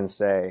publisher can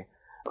say,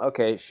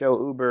 okay,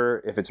 show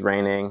Uber if it's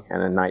raining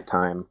and at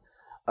nighttime.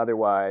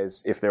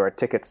 Otherwise, if there are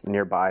tickets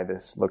nearby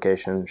this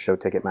location, show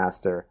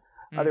Ticketmaster.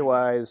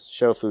 Otherwise,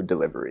 show food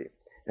delivery.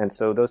 And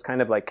so those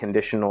kind of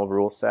conditional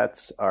rule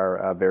sets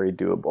are very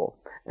doable.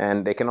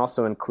 And they can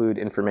also include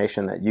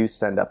information that you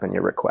send up in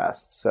your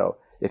request. So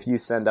if you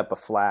send up a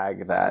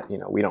flag that,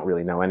 we don't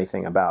really know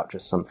anything about,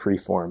 just some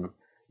free-form,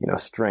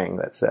 string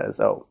that says,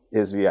 oh,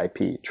 is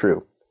VIP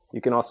true?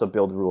 You can also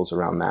build rules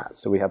around that.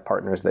 So we have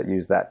partners that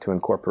use that to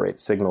incorporate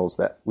signals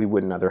that we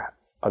wouldn't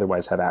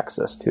otherwise have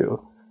access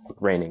to.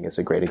 Raining is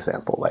a great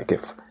example.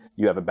 If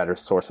you have a better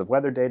source of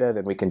weather data,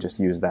 then we can just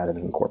use that and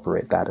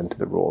incorporate that into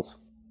the rules.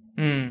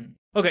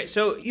 Okay,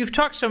 so you've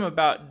talked some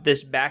about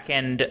this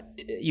back-end,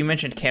 you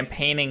mentioned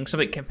campaigning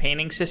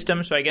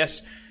system. So I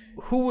guess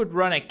who would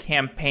run a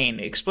campaign?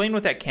 Explain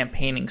what that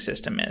campaigning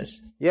system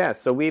is. Yeah,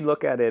 so we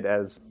look at it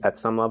as, at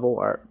some level,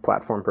 our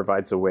platform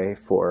provides a way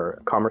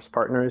for commerce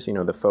partners,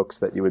 the folks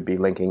that you would be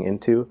linking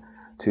into,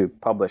 to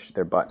publish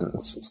their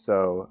buttons.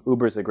 So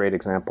Uber's a great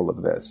example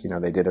of this.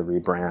 They did a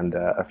rebrand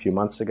a few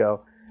months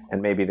ago,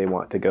 and maybe they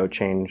want to go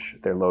change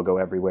their logo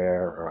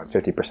everywhere or on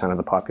 50% of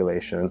the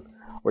population,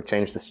 or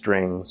change the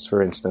strings,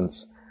 for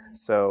instance.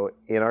 So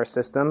in our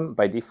system,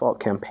 by default,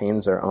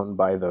 campaigns are owned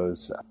by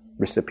those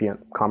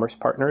recipient commerce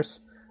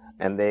partners,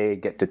 and they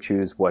get to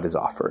choose what is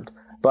offered.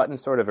 Button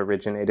sort of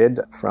originated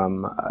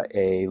from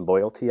a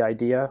loyalty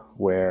idea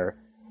where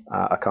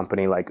a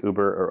company like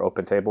Uber or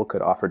OpenTable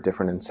could offer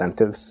different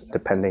incentives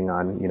depending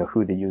on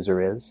who the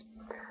user is.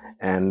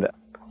 And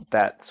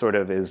that sort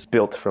of is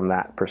built from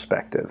that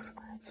perspective.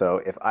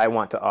 So if I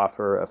want to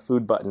offer a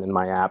food button in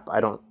my app, I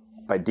don't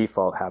by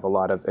default have a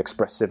lot of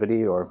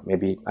expressivity, or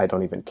maybe I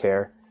don't even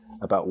care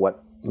about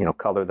what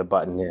color the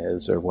button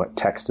is or what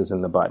text is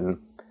in the button.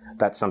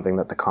 That's something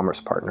that the commerce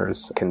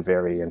partners can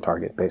vary and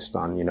target based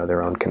on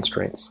their own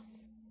constraints.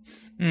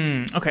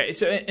 Okay,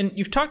 so and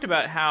you've talked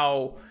about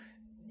how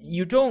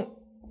you don't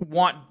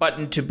want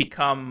Button to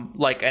become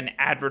like an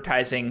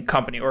advertising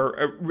company,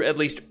 or at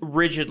least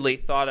rigidly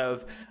thought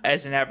of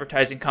as an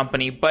advertising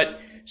company, but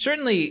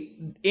certainly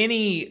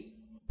any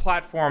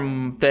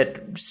platform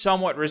that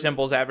somewhat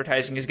resembles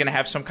advertising is going to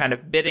have some kind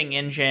of bidding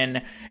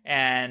engine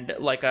and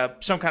like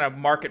some kind of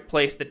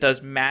marketplace that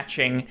does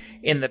matching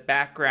in the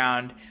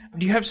background.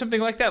 Do you have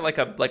something like that, like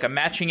a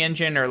matching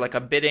engine or like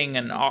a bidding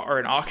or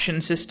an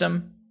auction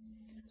system?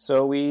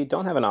 So we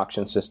don't have an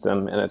auction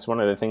system, and it's one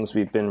of the things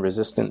we've been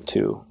resistant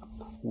to.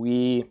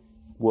 We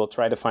will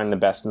try to find the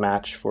best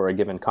match for a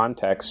given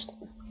context,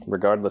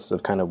 regardless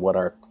of kind of what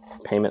our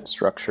payment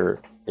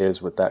structure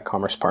is with that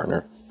commerce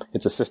partner.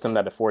 It's a system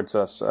that affords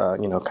us,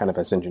 kind of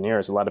as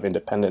engineers, a lot of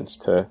independence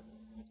to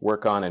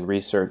work on and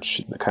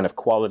research the kind of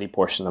quality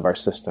portion of our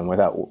system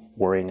without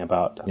worrying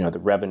about, the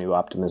revenue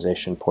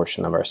optimization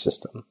portion of our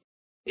system.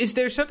 Is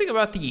there something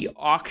about the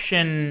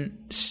auction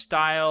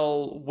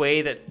style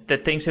way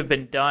that things have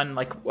been done?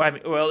 Like,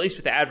 at least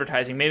with the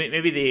advertising,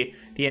 maybe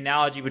the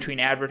analogy between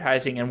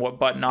advertising and what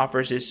Button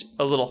offers is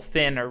a little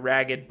thin or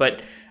ragged,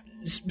 but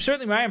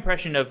certainly my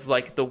impression of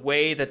like the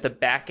way that the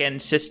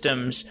back-end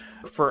systems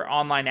for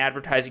online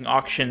advertising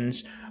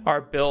auctions are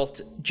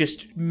built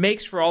just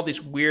makes for all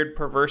these weird,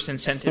 perverse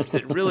incentives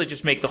that really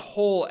just make the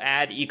whole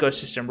ad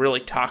ecosystem really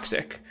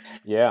toxic.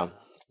 Yeah,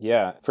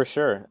 for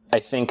sure.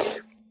 I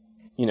think,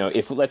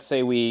 if let's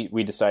say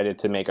we decided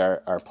to make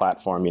our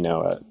platform,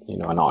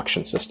 an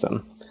auction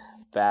system,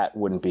 that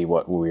wouldn't be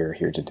what we're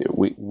here to do.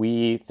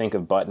 We think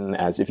of Button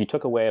as if you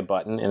took away a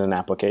button in an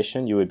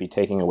application, you would be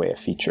taking away a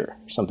feature,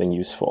 something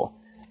useful.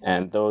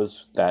 And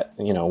those that,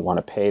 want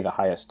to pay the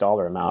highest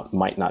dollar amount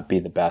might not be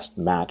the best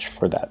match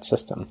for that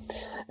system.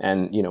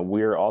 And,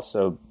 we're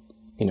also,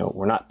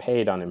 we're not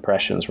paid on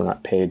impressions. We're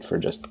not paid for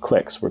just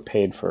clicks. We're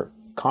paid for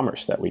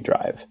commerce that we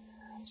drive.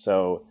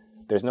 So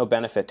there's no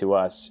benefit to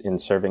us in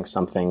serving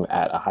something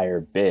at a higher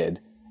bid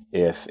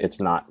if it's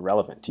not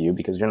relevant to you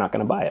because you're not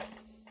going to buy it.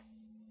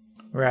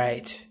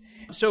 Right.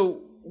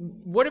 So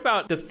what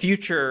about the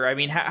future? I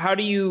mean, how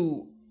do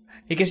you,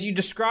 I guess you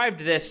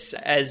described this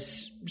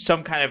as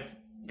some kind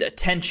of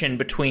tension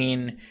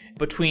between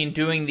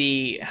doing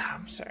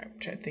I'm trying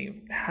to think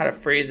of how to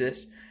phrase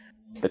this.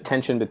 The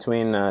tension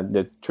between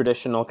the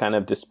traditional kind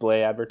of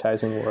display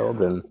advertising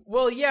world and...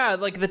 Well, yeah,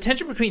 like the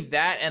tension between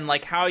that and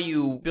like how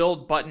you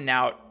build Button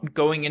out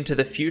going into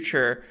the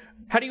future.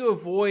 How do you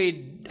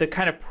avoid the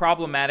kind of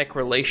problematic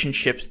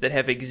relationships that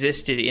have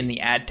existed in the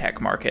ad tech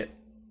market?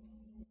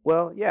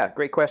 Well, yeah,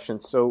 great question.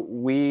 So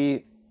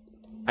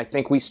I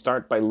think we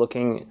start by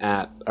looking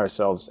at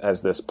ourselves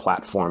as this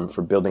platform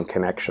for building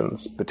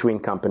connections between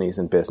companies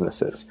and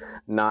businesses,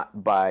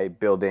 not by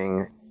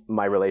building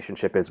my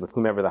relationship is with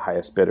whomever the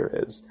highest bidder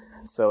is.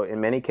 So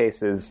in many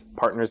cases,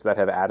 partners that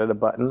have added a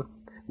button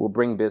will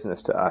bring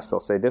business to us.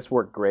 They'll say, this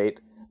worked great.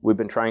 We've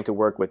been trying to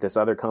work with this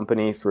other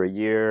company for a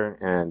year,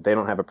 and they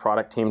don't have a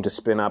product team to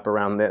spin up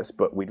around this,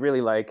 but we'd really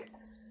like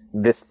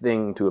this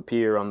thing to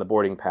appear on the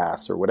boarding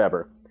pass or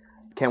whatever.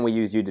 Can we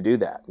use you to do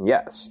that?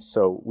 Yes.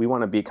 So we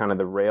want to be kind of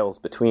the rails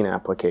between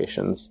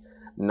applications,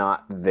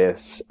 not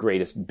this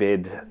greatest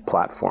bid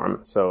platform.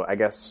 So I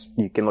guess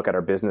you can look at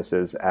our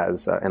businesses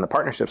as, and the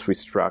partnerships we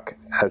struck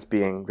as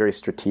being very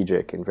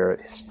strategic in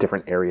various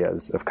different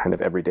areas of kind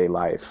of everyday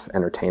life,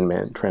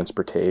 entertainment,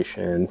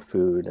 transportation,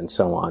 food, and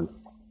so on.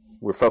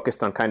 We're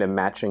focused on kind of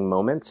matching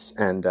moments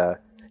and,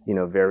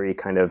 very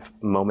kind of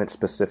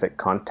moment-specific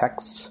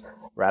contexts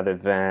rather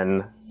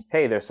than,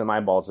 hey, there's some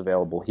eyeballs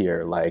available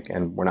here,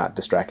 and we're not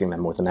distracting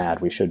them with an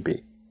ad. We should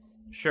be.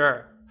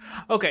 Sure.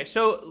 Okay,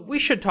 so we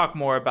should talk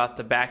more about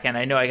the back end.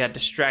 I know I got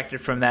distracted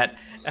from that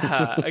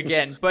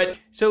again, but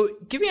so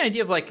give me an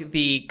idea of like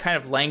the kind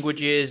of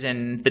languages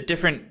and the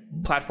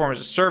different platforms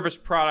of service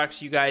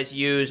products you guys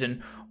use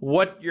and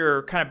what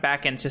your kind of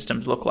back end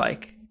systems look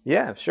like.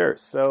 Yeah, sure.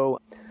 So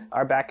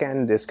our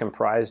backend is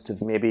comprised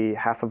of maybe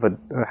half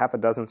a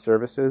dozen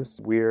services.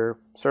 We're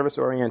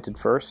service-oriented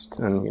first,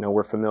 and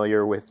we're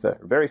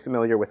very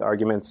familiar with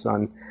arguments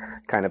on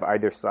kind of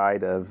either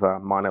side of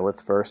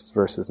monolith first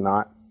versus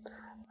not.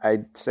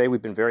 I'd say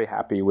we've been very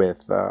happy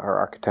with our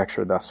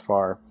architecture thus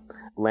far.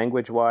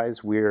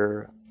 Language-wise,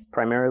 we're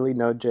primarily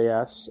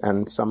Node.js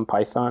and some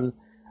Python.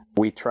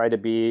 We try to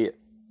be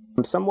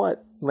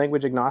somewhat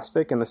language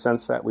agnostic in the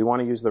sense that we want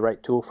to use the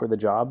right tool for the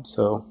job.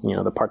 So,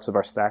 the parts of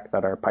our stack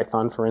that are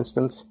Python, for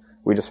instance,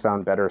 we just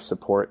found better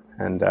support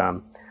and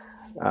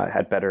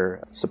had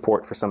better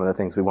support for some of the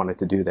things we wanted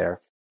to do there.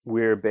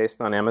 We're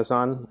based on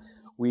Amazon.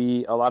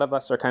 A lot of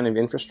us are kind of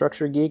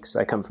infrastructure geeks.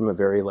 I come from a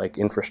very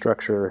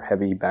infrastructure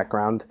heavy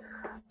background,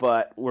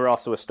 but we're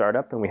also a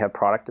startup and we have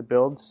product to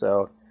build.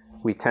 So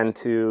we tend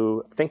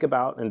to think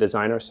about and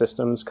design our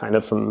systems kind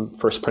of from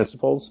first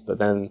principles, but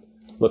then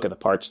look at the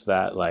parts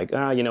that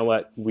you know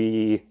what,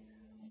 we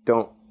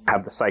don't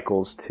have the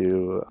cycles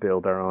to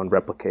build our own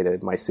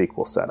replicated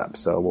MySQL setup.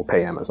 So we'll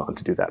pay Amazon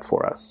to do that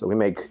for us. So we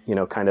make,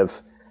 kind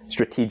of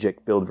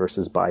strategic build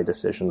versus buy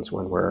decisions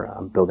when we're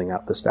building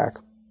out the stack.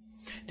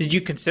 Did you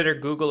consider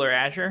Google or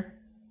Azure?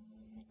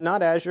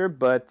 Not Azure,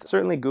 but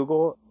certainly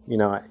Google.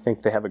 I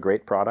think they have a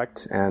great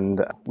product,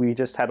 and we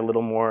just had a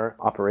little more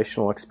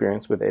operational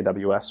experience with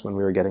AWS when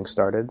we were getting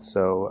started,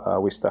 so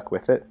we stuck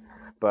with it.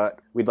 But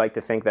we'd like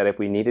to think that if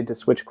we needed to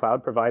switch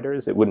cloud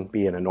providers, it wouldn't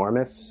be an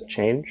enormous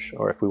change,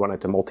 or if we wanted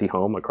to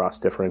multi-home across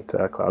different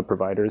cloud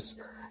providers,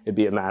 it'd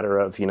be a matter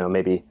of,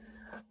 maybe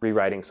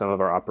rewriting some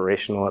of our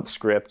operational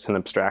scripts and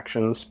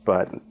abstractions,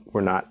 but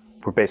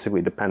we're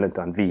basically dependent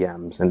on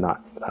VMs and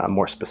not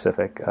more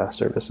specific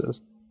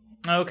services.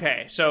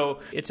 Okay, so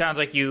it sounds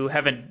like you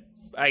haven't,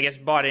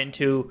 bought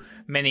into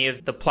many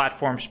of the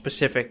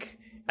platform-specific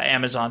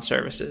Amazon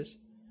services.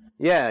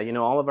 Yeah,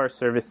 all of our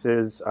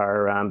services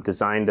are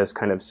designed as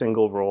kind of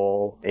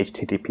single-role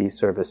HTTP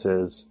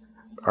services.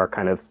 Our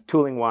kind of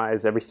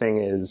tooling-wise,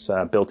 everything is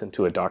built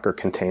into a Docker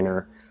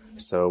container.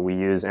 So we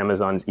use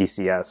Amazon's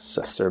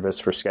ECS service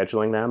for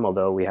scheduling them,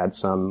 although we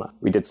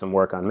did some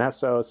work on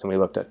Mesos and we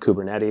looked at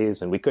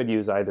Kubernetes, and we could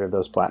use either of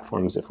those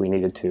platforms if we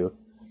needed to,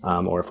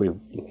 or if we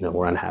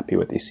were unhappy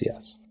with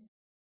ECS.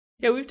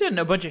 Yeah, we've done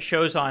a bunch of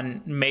shows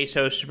on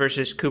Mesos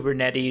versus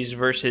Kubernetes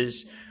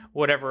versus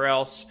whatever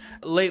else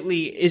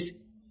lately.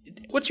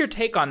 What's your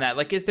take on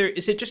that?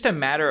 Is it just a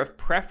matter of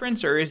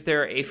preference, or is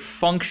there a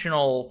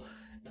functional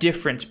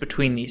difference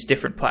between these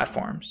different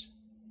platforms?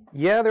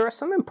 Yeah, there are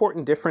some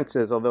important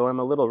differences, although I'm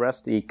a little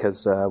rusty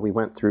because we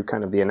went through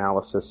kind of the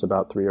analysis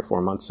about 3 or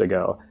 4 months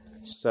ago.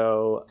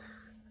 So,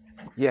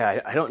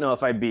 yeah, I don't know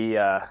if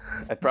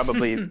I'd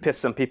probably piss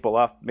some people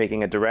off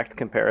making a direct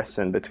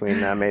comparison between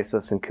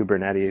Mesos and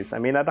Kubernetes. I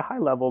mean, at a high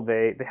level,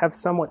 they have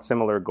somewhat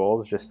similar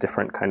goals, just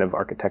different kind of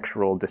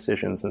architectural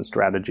decisions and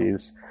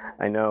strategies.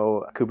 I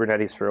know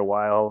Kubernetes for a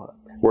while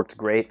worked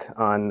great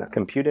on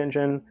Compute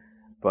Engine,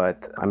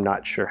 but I'm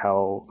not sure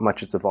how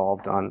much it's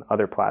evolved on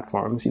other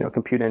platforms.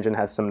 Compute Engine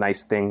has some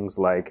nice things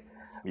like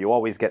you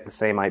always get the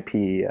same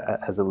IP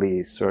as a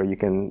lease, or you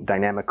can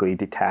dynamically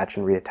detach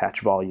and reattach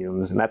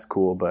volumes, and that's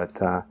cool,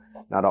 but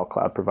not all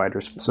cloud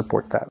providers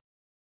support that.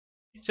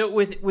 So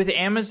with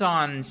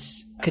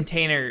Amazon's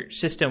container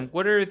system,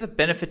 what are the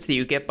benefits that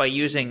you get by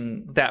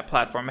using that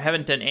platform? I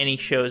haven't done any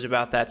shows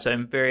about that, so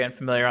I'm very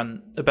unfamiliar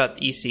about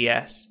the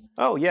ECS.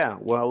 Oh, yeah.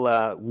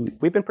 Well,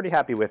 we've been pretty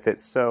happy with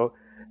it. So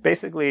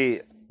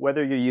basically,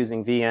 whether you're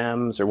using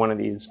VMs or one of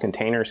these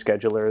container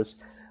schedulers,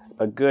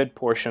 a good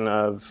portion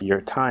of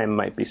your time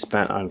might be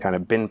spent on kind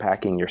of bin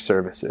packing your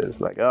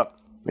services.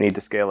 We need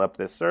to scale up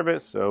this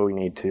service, so we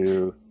need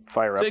to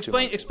fire up. So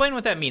explain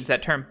what that means,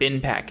 that term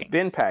bin packing.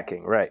 Bin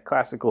packing, right.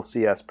 Classical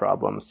CS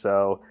problem.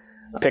 So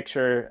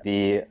picture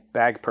the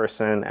bag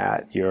person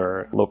at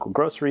your local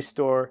grocery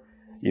store.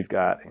 You've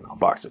got a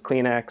box of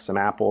Kleenex, some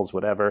apples,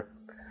 whatever.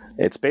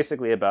 It's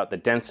basically about the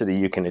density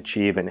you can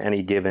achieve in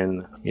any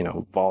given,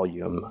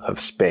 volume of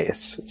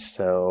space.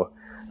 So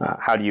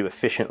how do you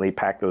efficiently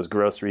pack those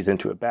groceries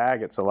into a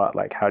bag? It's a lot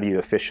like how do you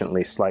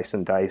efficiently slice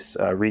and dice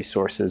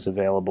resources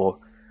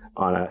available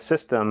on a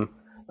system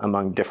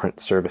among different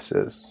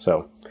services.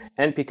 So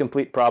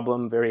NP-complete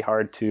problem, very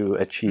hard to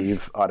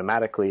achieve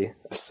automatically.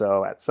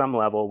 So at some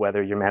level,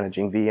 whether you're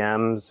managing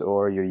VMs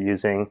or you're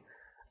using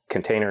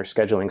container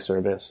scheduling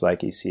service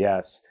like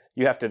ECS,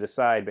 you have to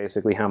decide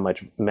basically how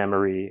much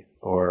memory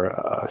or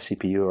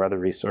CPU or other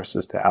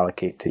resources to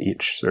allocate to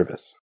each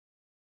service.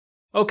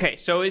 Okay,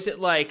 so is it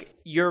like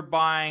you're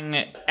buying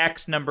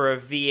X number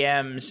of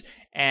VMs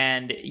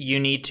and you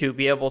need to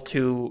be able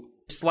to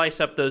slice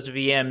up those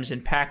VMs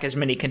and pack as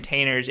many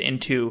containers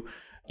into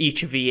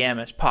each VM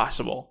as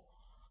possible?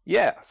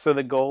 Yeah, so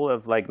the goal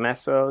of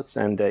Mesos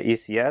and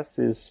ECS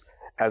is,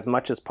 as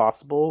much as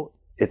possible,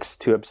 it's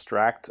to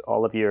abstract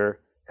all of your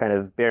kind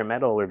of bare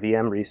metal or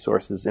VM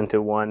resources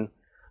into one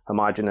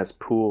homogeneous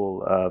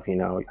pool of,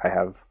 I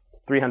have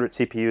 300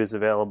 CPUs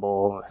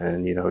available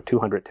and,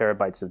 200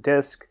 terabytes of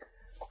disk.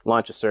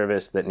 Launch a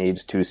service that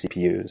needs 2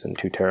 CPUs and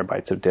 2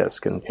 terabytes of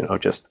disk and,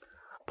 just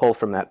pull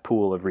from that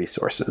pool of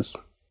resources.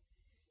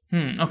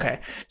 Okay.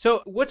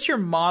 So what's your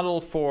model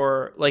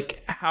for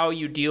how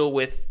you deal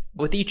with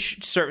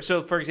each service?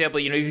 So for example,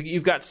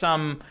 you've got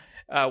some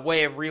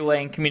way of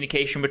relaying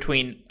communication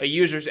between a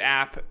user's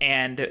app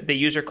and the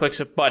user clicks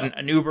a button,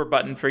 an Uber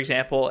button, for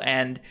example,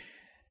 and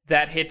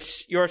that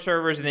hits your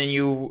servers and then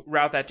you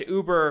route that to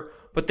Uber.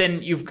 But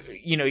then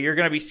you're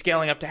going to be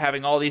scaling up to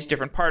having all these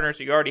different partners.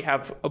 So you already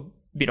have a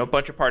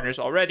bunch of partners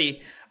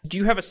already. Do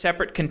you have a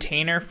separate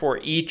container for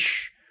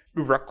each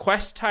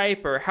request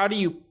type, or how do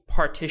you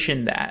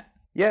partition that?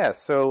 Yeah,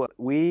 so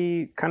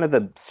we kind of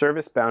the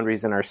service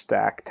boundaries in our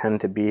stack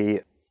tend to be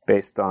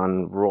based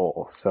on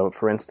role. So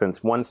for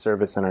instance, one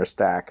service in our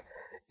stack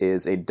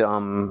is a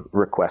dumb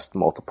request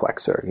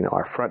multiplexer.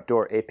 Our front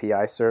door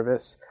API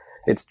service,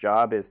 its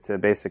job is to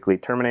basically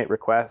terminate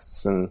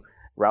requests and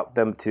route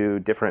them to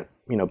different,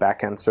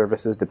 backend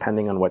services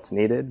depending on what's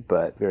needed,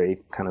 but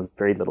very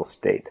little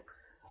state.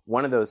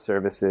 One of those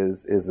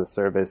services is the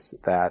service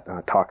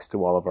that talks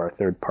to all of our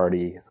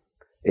third-party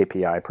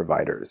API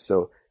providers.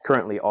 So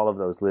currently, all of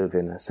those live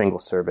in a single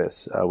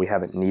service. We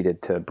haven't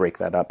needed to break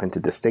that up into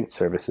distinct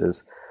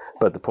services.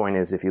 But the point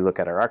is, if you look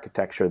at our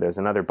architecture, there's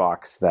another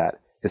box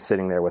that is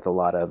sitting there with a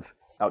lot of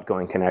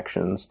outgoing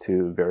connections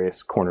to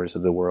various corners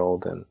of the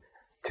world and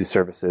to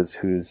services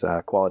whose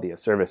quality of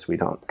service we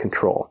don't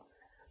control.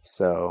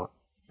 So,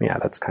 yeah,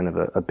 that's kind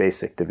of a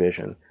basic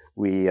division.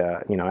 We,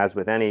 as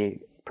with any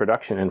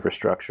production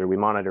infrastructure, we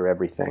monitor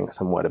everything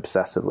somewhat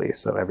obsessively.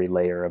 So every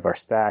layer of our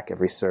stack,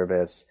 every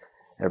service,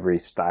 every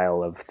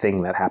style of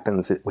thing that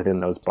happens within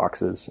those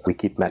boxes, we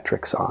keep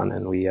metrics on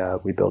and we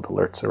build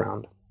alerts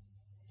around.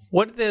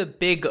 What are the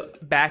big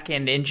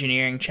back-end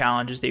engineering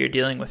challenges that you're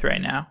dealing with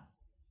right now?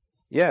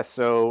 Yeah,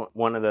 so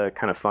one of the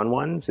kind of fun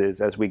ones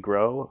is as we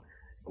grow,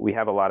 we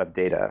have a lot of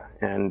data,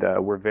 and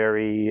we're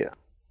very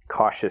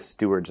cautious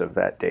stewards of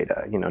that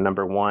data.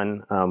 Number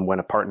one, when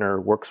a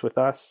partner works with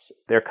us,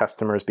 their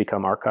customers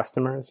become our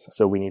customers,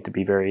 so we need to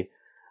be very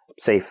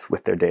safe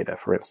with their data.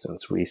 For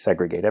instance, we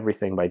segregate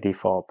everything by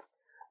default.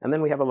 And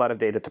then we have a lot of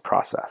data to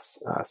process.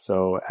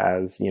 So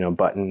as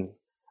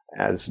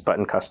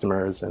button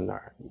customers and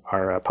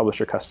our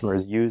publisher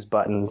customers use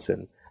buttons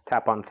and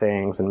tap on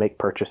things and make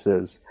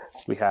purchases,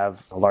 we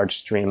have a large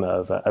stream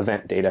of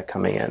event data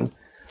coming in.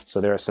 So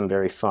there are some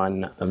very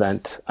fun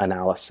event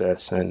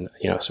analysis and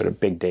sort of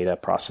big data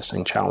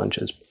processing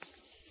challenges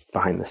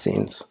behind the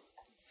scenes.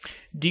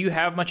 Do you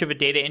have much of a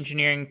data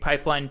engineering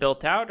pipeline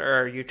built out,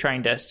 or are you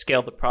trying to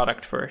scale the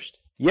product first?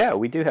 Yeah,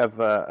 we do have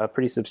a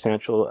pretty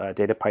substantial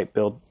data pipe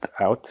built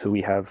out.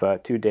 We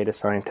have 2 data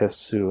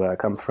scientists who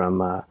come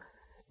from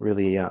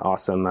really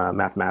awesome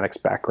mathematics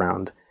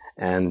background.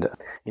 And,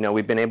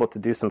 we've been able to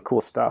do some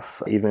cool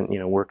stuff. Even,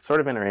 we're sort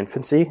of in our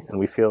infancy and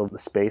we feel the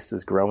space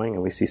is growing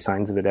and we see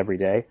signs of it every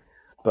day.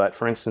 But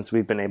for instance,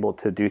 we've been able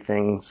to do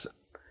things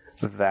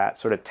that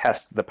sort of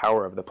test the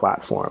power of the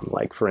platform.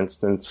 Like, for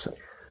instance,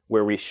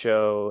 where we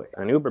show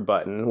an Uber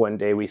button, one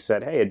day we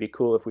said, hey, it'd be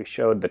cool if we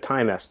showed the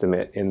time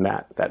estimate in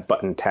that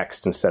button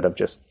text instead of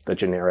just the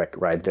generic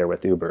ride there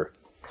with Uber.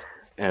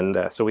 And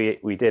so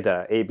we did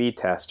a A/B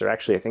test, or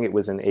actually I think it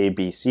was an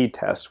ABC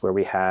test, where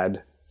we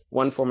had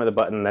one form of the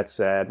button that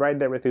said ride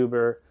there with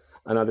Uber,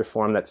 another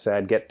form that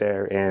said get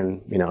there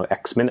in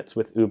X minutes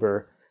with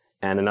Uber,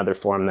 and another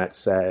form that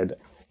said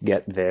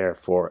get there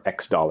for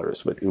X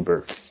dollars with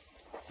Uber.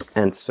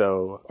 And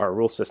so our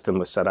rule system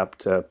was set up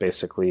to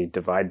basically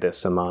divide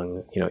this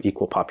among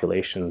equal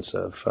populations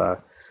of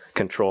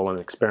control and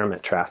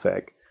experiment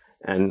traffic.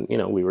 And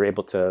we were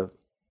able to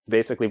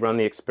basically run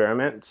the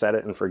experiment, set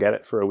it and forget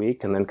it for a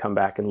week, and then come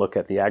back and look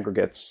at the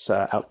aggregates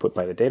output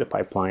by the data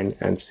pipeline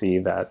and see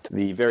that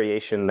the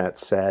variation that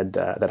said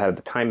that had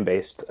the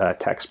time-based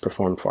text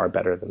performed far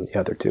better than the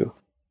other two.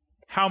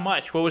 How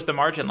much? What was the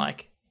margin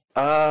like?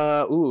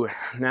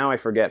 Now I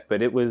forget,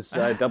 but it was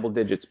double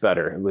digits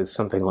better. It was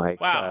something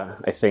like, wow.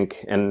 I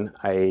think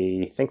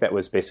that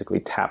was basically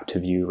tap to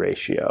view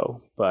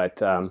ratio.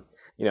 But,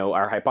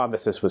 our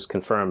hypothesis was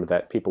confirmed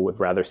that people would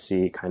rather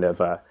see kind of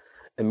a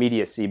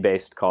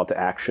immediacy-based call to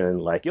action,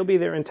 like you'll be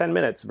there in 10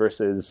 minutes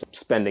versus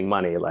spending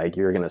money, like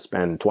you're going to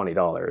spend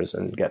 $20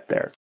 and get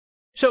there.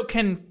 So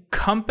can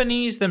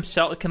companies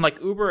themselves, can like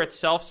Uber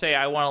itself say,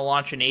 I want to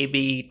launch an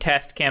A/B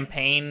test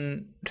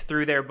campaign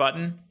through their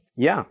button?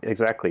 Yeah,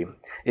 exactly.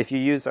 If you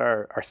use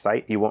our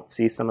site, you won't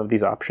see some of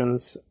these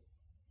options,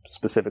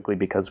 specifically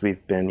because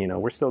we've been,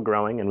 we're still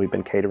growing and we've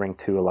been catering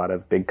to a lot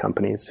of big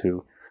companies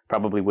who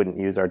probably wouldn't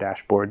use our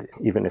dashboard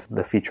even if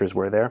the features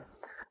were there.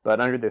 But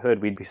under the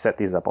hood, we set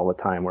these up all the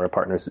time where a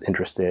partner's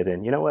interested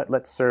in,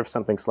 let's serve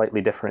something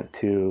slightly different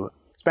to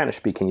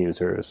Spanish-speaking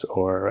users,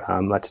 or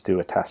let's do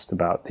a test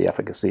about the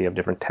efficacy of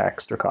different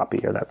text or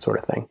copy or that sort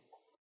of thing.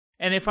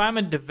 And if I'm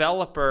a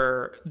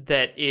developer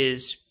that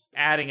is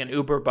adding an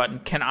Uber button,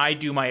 can I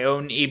do my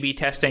own A/B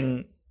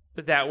testing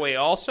that way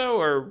also,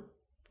 or?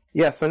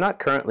 Yeah, so not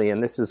currently,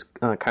 and this is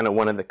kind of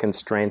one of the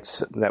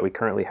constraints that we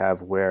currently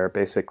have, where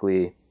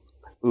basically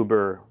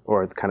Uber,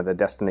 or kind of the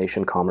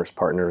destination commerce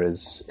partner,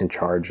 is in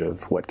charge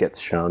of what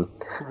gets shown.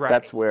 Right.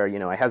 That's where,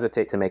 I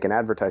hesitate to make an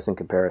advertising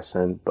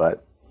comparison,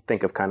 but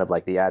think of kind of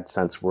like the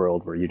AdSense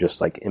world where you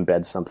just like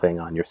embed something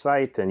on your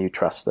site and you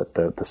trust that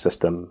the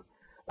system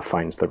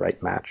finds the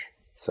right match.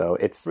 So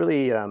it's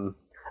really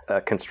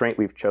a constraint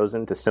we've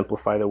chosen to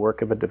simplify the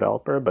work of a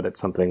developer, but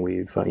it's something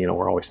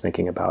we're always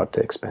thinking about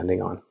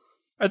expanding on.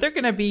 Are there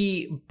going to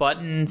be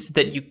buttons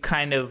that you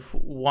kind of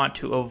want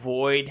to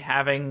avoid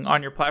having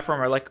on your platform?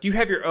 Or like, do you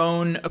have your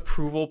own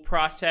approval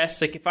process?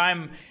 Like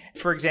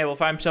for example,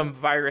 if I'm some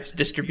virus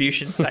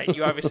distribution site,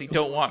 you obviously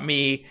don't want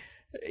me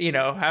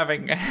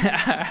having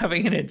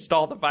having an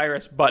install the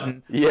virus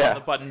button on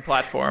the button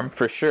platform.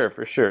 For sure.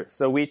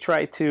 So we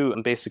try to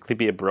basically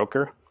be a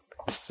broker.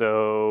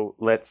 So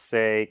let's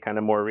say kind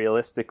of more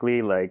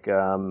realistically, like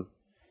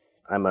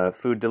I'm a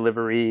food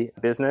delivery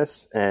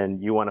business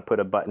and you want to put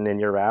a button in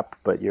your app,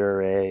 but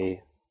you're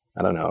a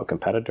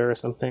competitor or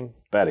something.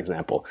 Bad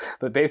example.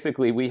 But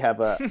basically we have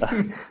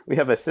we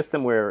have a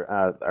system where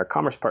our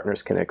commerce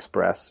partners can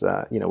express,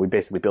 we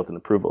basically built an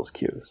approvals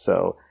queue.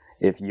 So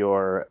if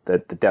you're the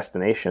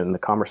destination, the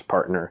commerce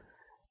partner,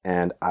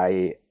 and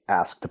I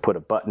ask to put a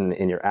button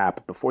in your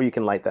app, before you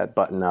can light that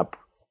button up,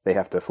 they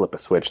have to flip a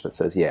switch that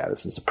says, yeah,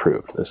 this is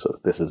approved.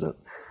 This isn't,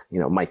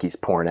 Mikey's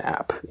porn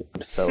app.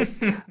 So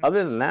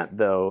other than that,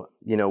 though,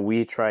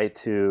 we try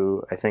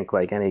to, I think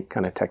like any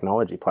kind of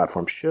technology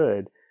platform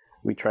should,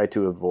 we try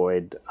to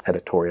avoid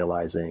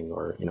editorializing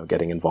or,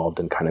 getting involved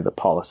in kind of the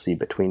policy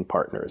between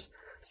partners.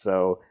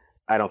 So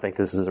I don't think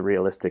this is a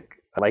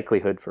realistic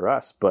likelihood for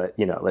us, but,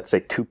 let's say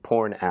two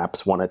porn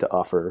apps wanted to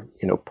offer,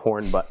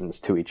 porn buttons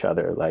to each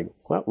other. Like,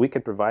 well, we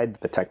could provide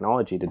the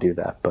technology to do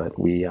that, but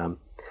we,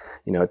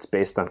 it's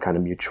based on kind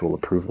of mutual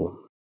approval.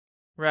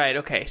 Right.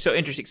 Okay. So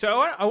interesting. So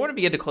I want to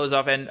begin to close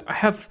off, and I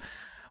have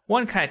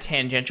one kind of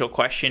tangential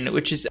question,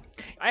 which is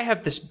I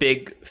have this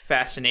big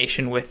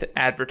fascination with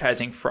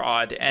advertising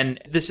fraud,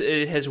 and this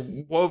has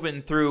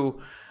woven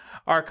through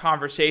our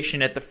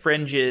conversation at the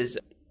fringes.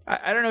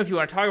 I don't know if you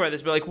want to talk about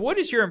this, but like, what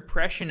is your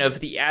impression of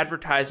the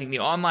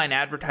online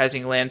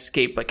advertising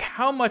landscape? Like,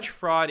 how much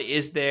fraud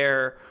is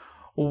there?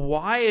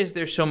 Why is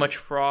there so much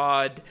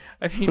fraud?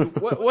 I mean,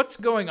 what's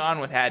going on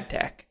with ad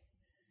tech?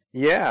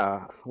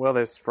 Yeah, well,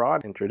 there's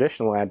fraud in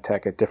traditional ad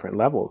tech at different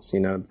levels.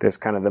 There's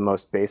kind of the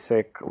most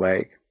basic,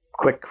 like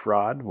click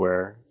fraud,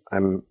 where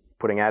I'm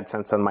putting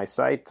AdSense on my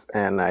site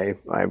and I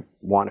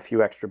want a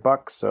few extra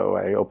bucks, so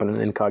I open an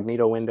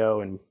incognito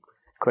window and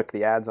click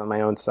the ads on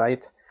my own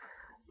site,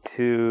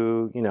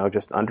 to,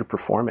 just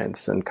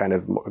underperformance and kind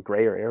of a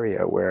grayer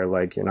area where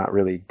like you're not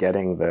really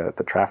getting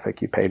the traffic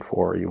you paid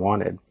for or you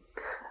wanted.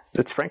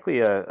 It's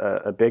frankly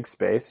a big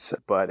space,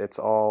 but it's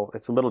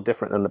a little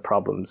different than the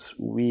problems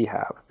we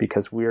have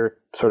because we're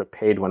sort of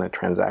paid when a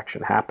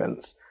transaction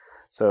happens.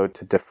 So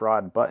to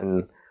defraud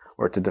Button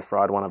or to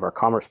defraud one of our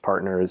commerce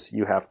partners,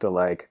 you have to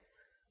like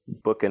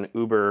book an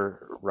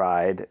Uber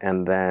ride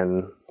and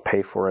then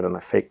pay for it on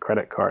a fake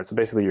credit card. So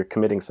basically you're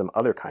committing some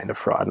other kind of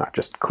fraud, not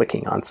just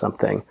clicking on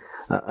something.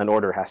 An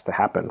order has to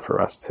happen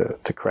for us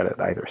to credit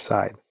either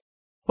side.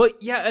 Well,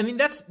 yeah, I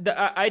mean,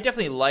 I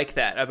definitely like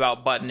that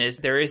about Button is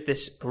there is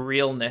this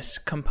realness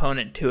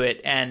component to it.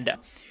 And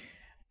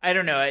I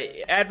don't know,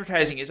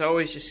 advertising has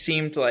always just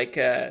seemed like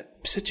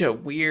such a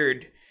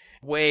weird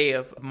way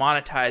of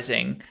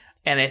monetizing.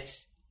 And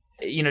it's,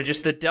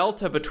 just the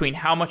delta between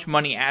how much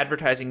money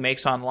advertising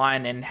makes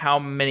online and how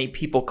many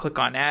people click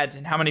on ads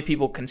and how many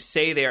people can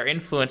say they are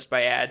influenced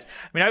by ads.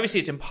 I mean, obviously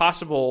it's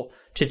impossible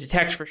to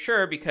detect for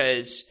sure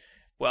because,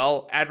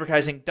 well,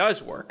 advertising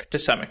does work to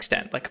some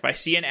extent. Like if I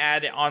see an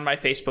ad on my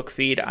Facebook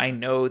feed, I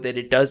know that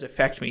it does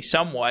affect me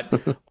somewhat,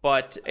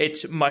 but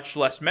it's much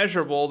less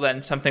measurable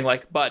than something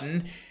like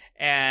Button.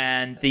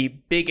 And the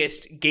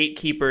biggest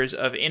gatekeepers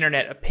of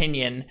internet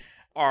opinion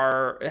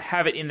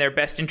have it in their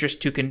best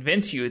interest to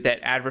convince you that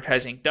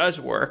advertising does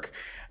work,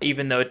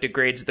 even though it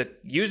degrades the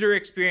user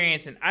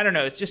experience. And I don't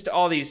know, it's just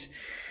all these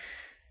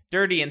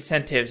dirty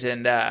incentives.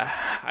 And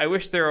I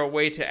wish there were a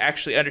way to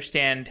actually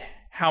understand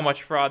how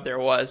much fraud there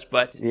was,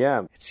 but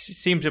it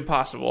seems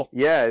impossible.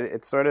 Yeah,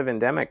 it's sort of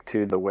endemic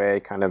to the way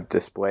kind of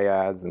display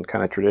ads and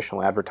kind of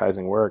traditional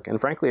advertising work.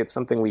 And frankly, it's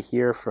something we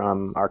hear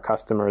from our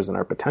customers and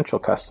our potential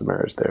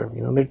customers. They're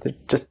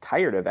just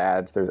tired of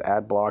ads. There's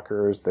ad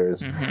blockers.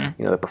 There's,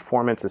 the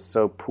performance is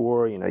so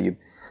poor. You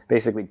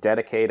basically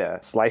dedicate a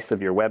slice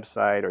of your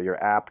website or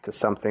your app to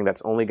something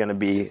that's only going to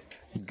be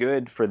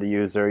good for the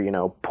user,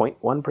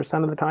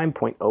 0.1% of the time,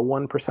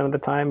 0.01% of the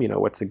time.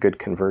 What's a good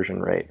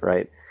conversion rate,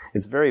 right?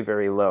 It's very,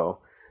 very low.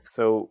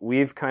 So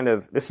we've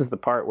this is the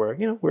part where,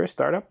 we're a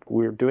startup.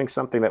 We're doing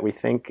something that we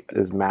think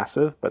is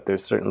massive, but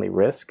there's certainly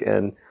risk.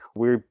 And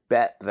we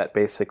bet that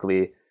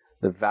basically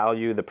the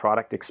value, the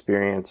product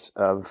experience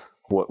of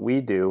what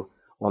we do,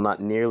 while not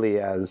nearly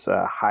as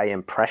high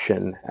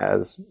impression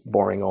as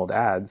boring old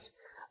ads,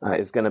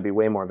 is going to be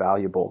way more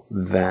valuable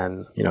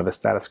than, the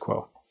status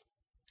quo.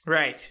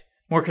 Right.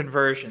 More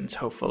conversions,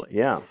 hopefully.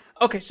 Yeah.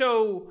 Okay,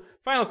 so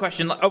final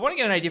question. I want to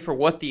get an idea for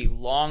what the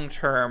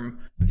long-term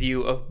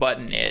view of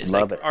Button is.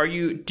 Love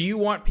it. Do you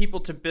want people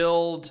to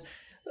build,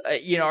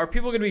 are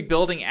people going to be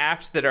building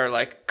apps that are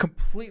like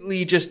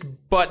completely just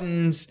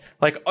buttons,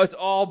 like it's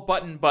all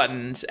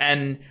buttons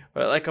and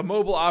like a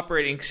mobile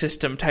operating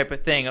system type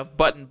of thing of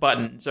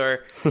buttons,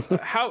 or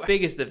how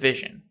big is the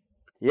vision?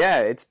 Yeah,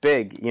 it's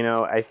big.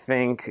 I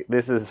think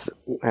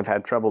I've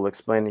had trouble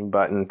explaining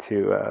Button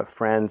to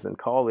friends and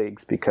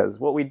colleagues because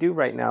what we do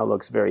right now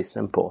looks very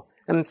simple.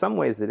 And in some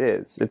ways it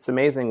is. It's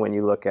amazing when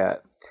you look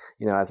at,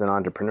 as an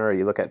entrepreneur,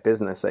 you look at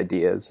business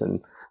ideas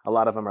and a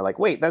lot of them are like,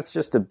 wait, that's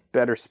just a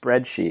better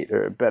spreadsheet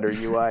or a better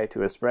UI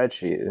to a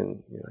spreadsheet.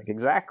 And you're like,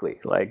 exactly.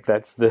 Like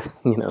that's the,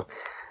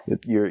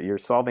 You're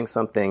solving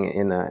something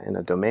in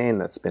a domain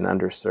that's been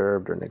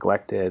underserved or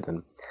neglected.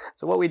 And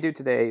so what we do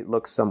today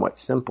looks somewhat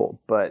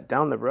simple, but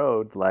down the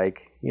road,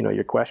 like,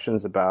 your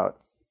questions about,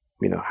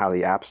 how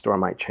the App Store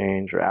might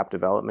change or app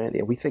development,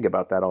 we think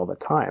about that all the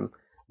time.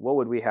 What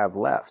would we have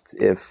left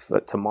if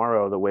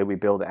tomorrow the way we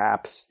build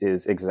apps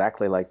is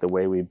exactly like the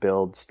way we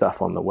build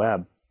stuff on the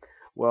web?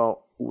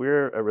 Well,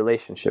 we're a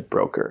relationship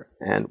broker,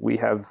 and we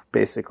have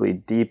basically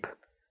deep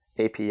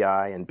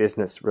API and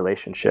business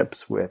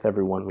relationships with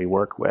everyone we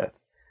work with.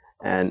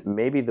 And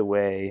maybe the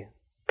way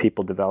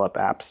people develop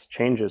apps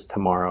changes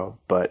tomorrow,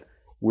 but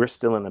we're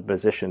still in a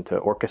position to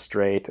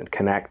orchestrate and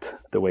connect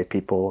the way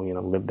people,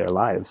 live their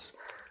lives.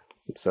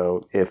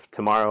 So if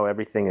tomorrow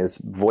everything is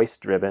voice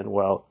driven,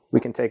 well, we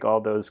can take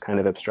all those kind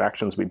of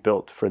abstractions we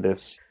built for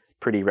this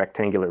pretty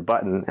rectangular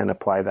button and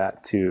apply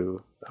that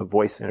to a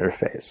voice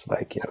interface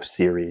like,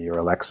 Siri or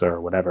Alexa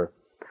or whatever.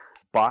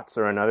 Bots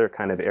are another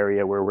kind of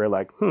area where we're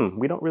like,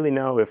 we don't really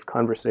know if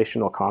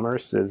conversational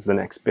commerce is the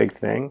next big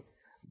thing,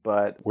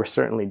 but we're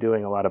certainly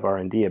doing a lot of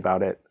R&D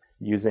about it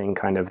using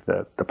kind of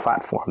the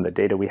platform, the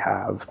data we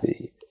have,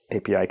 the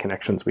API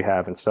connections we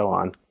have, and so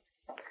on.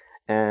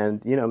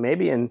 And,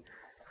 maybe in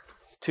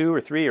 2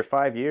 or 3 or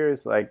 5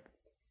 years, like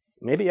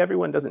maybe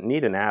everyone doesn't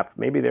need an app.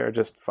 Maybe there are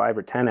just 5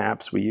 or 10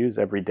 apps we use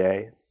every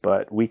day,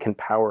 but we can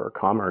power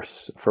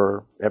commerce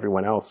for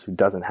everyone else who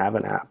doesn't have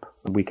an app.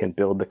 We can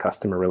build the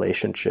customer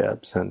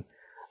relationships and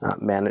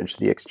manage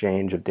the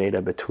exchange of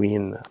data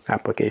between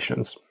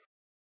applications.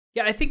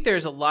 Yeah, I think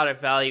there's a lot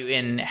of value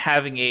in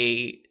having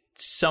a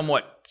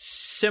somewhat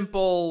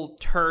simple,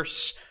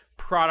 terse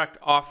product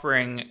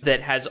offering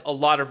that has a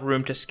lot of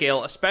room to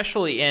scale,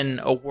 especially in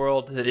a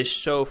world that is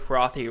so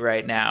frothy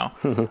right now.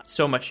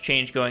 So much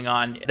change going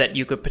on that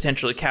you could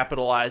potentially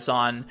capitalize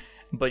on,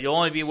 but you'll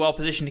only be well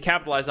positioned to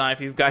capitalize on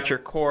if you've got your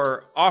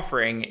core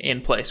offering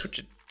in place, which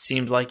it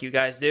seems like you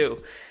guys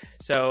do.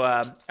 So,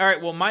 all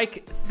right. Well,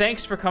 Mike,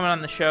 thanks for coming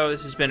on the show.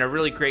 This has been a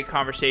really great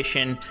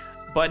conversation.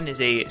 Button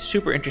is a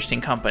super interesting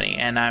company,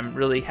 and I'm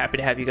really happy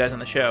to have you guys on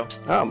the show.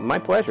 Oh, my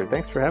pleasure.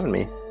 Thanks for having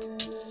me.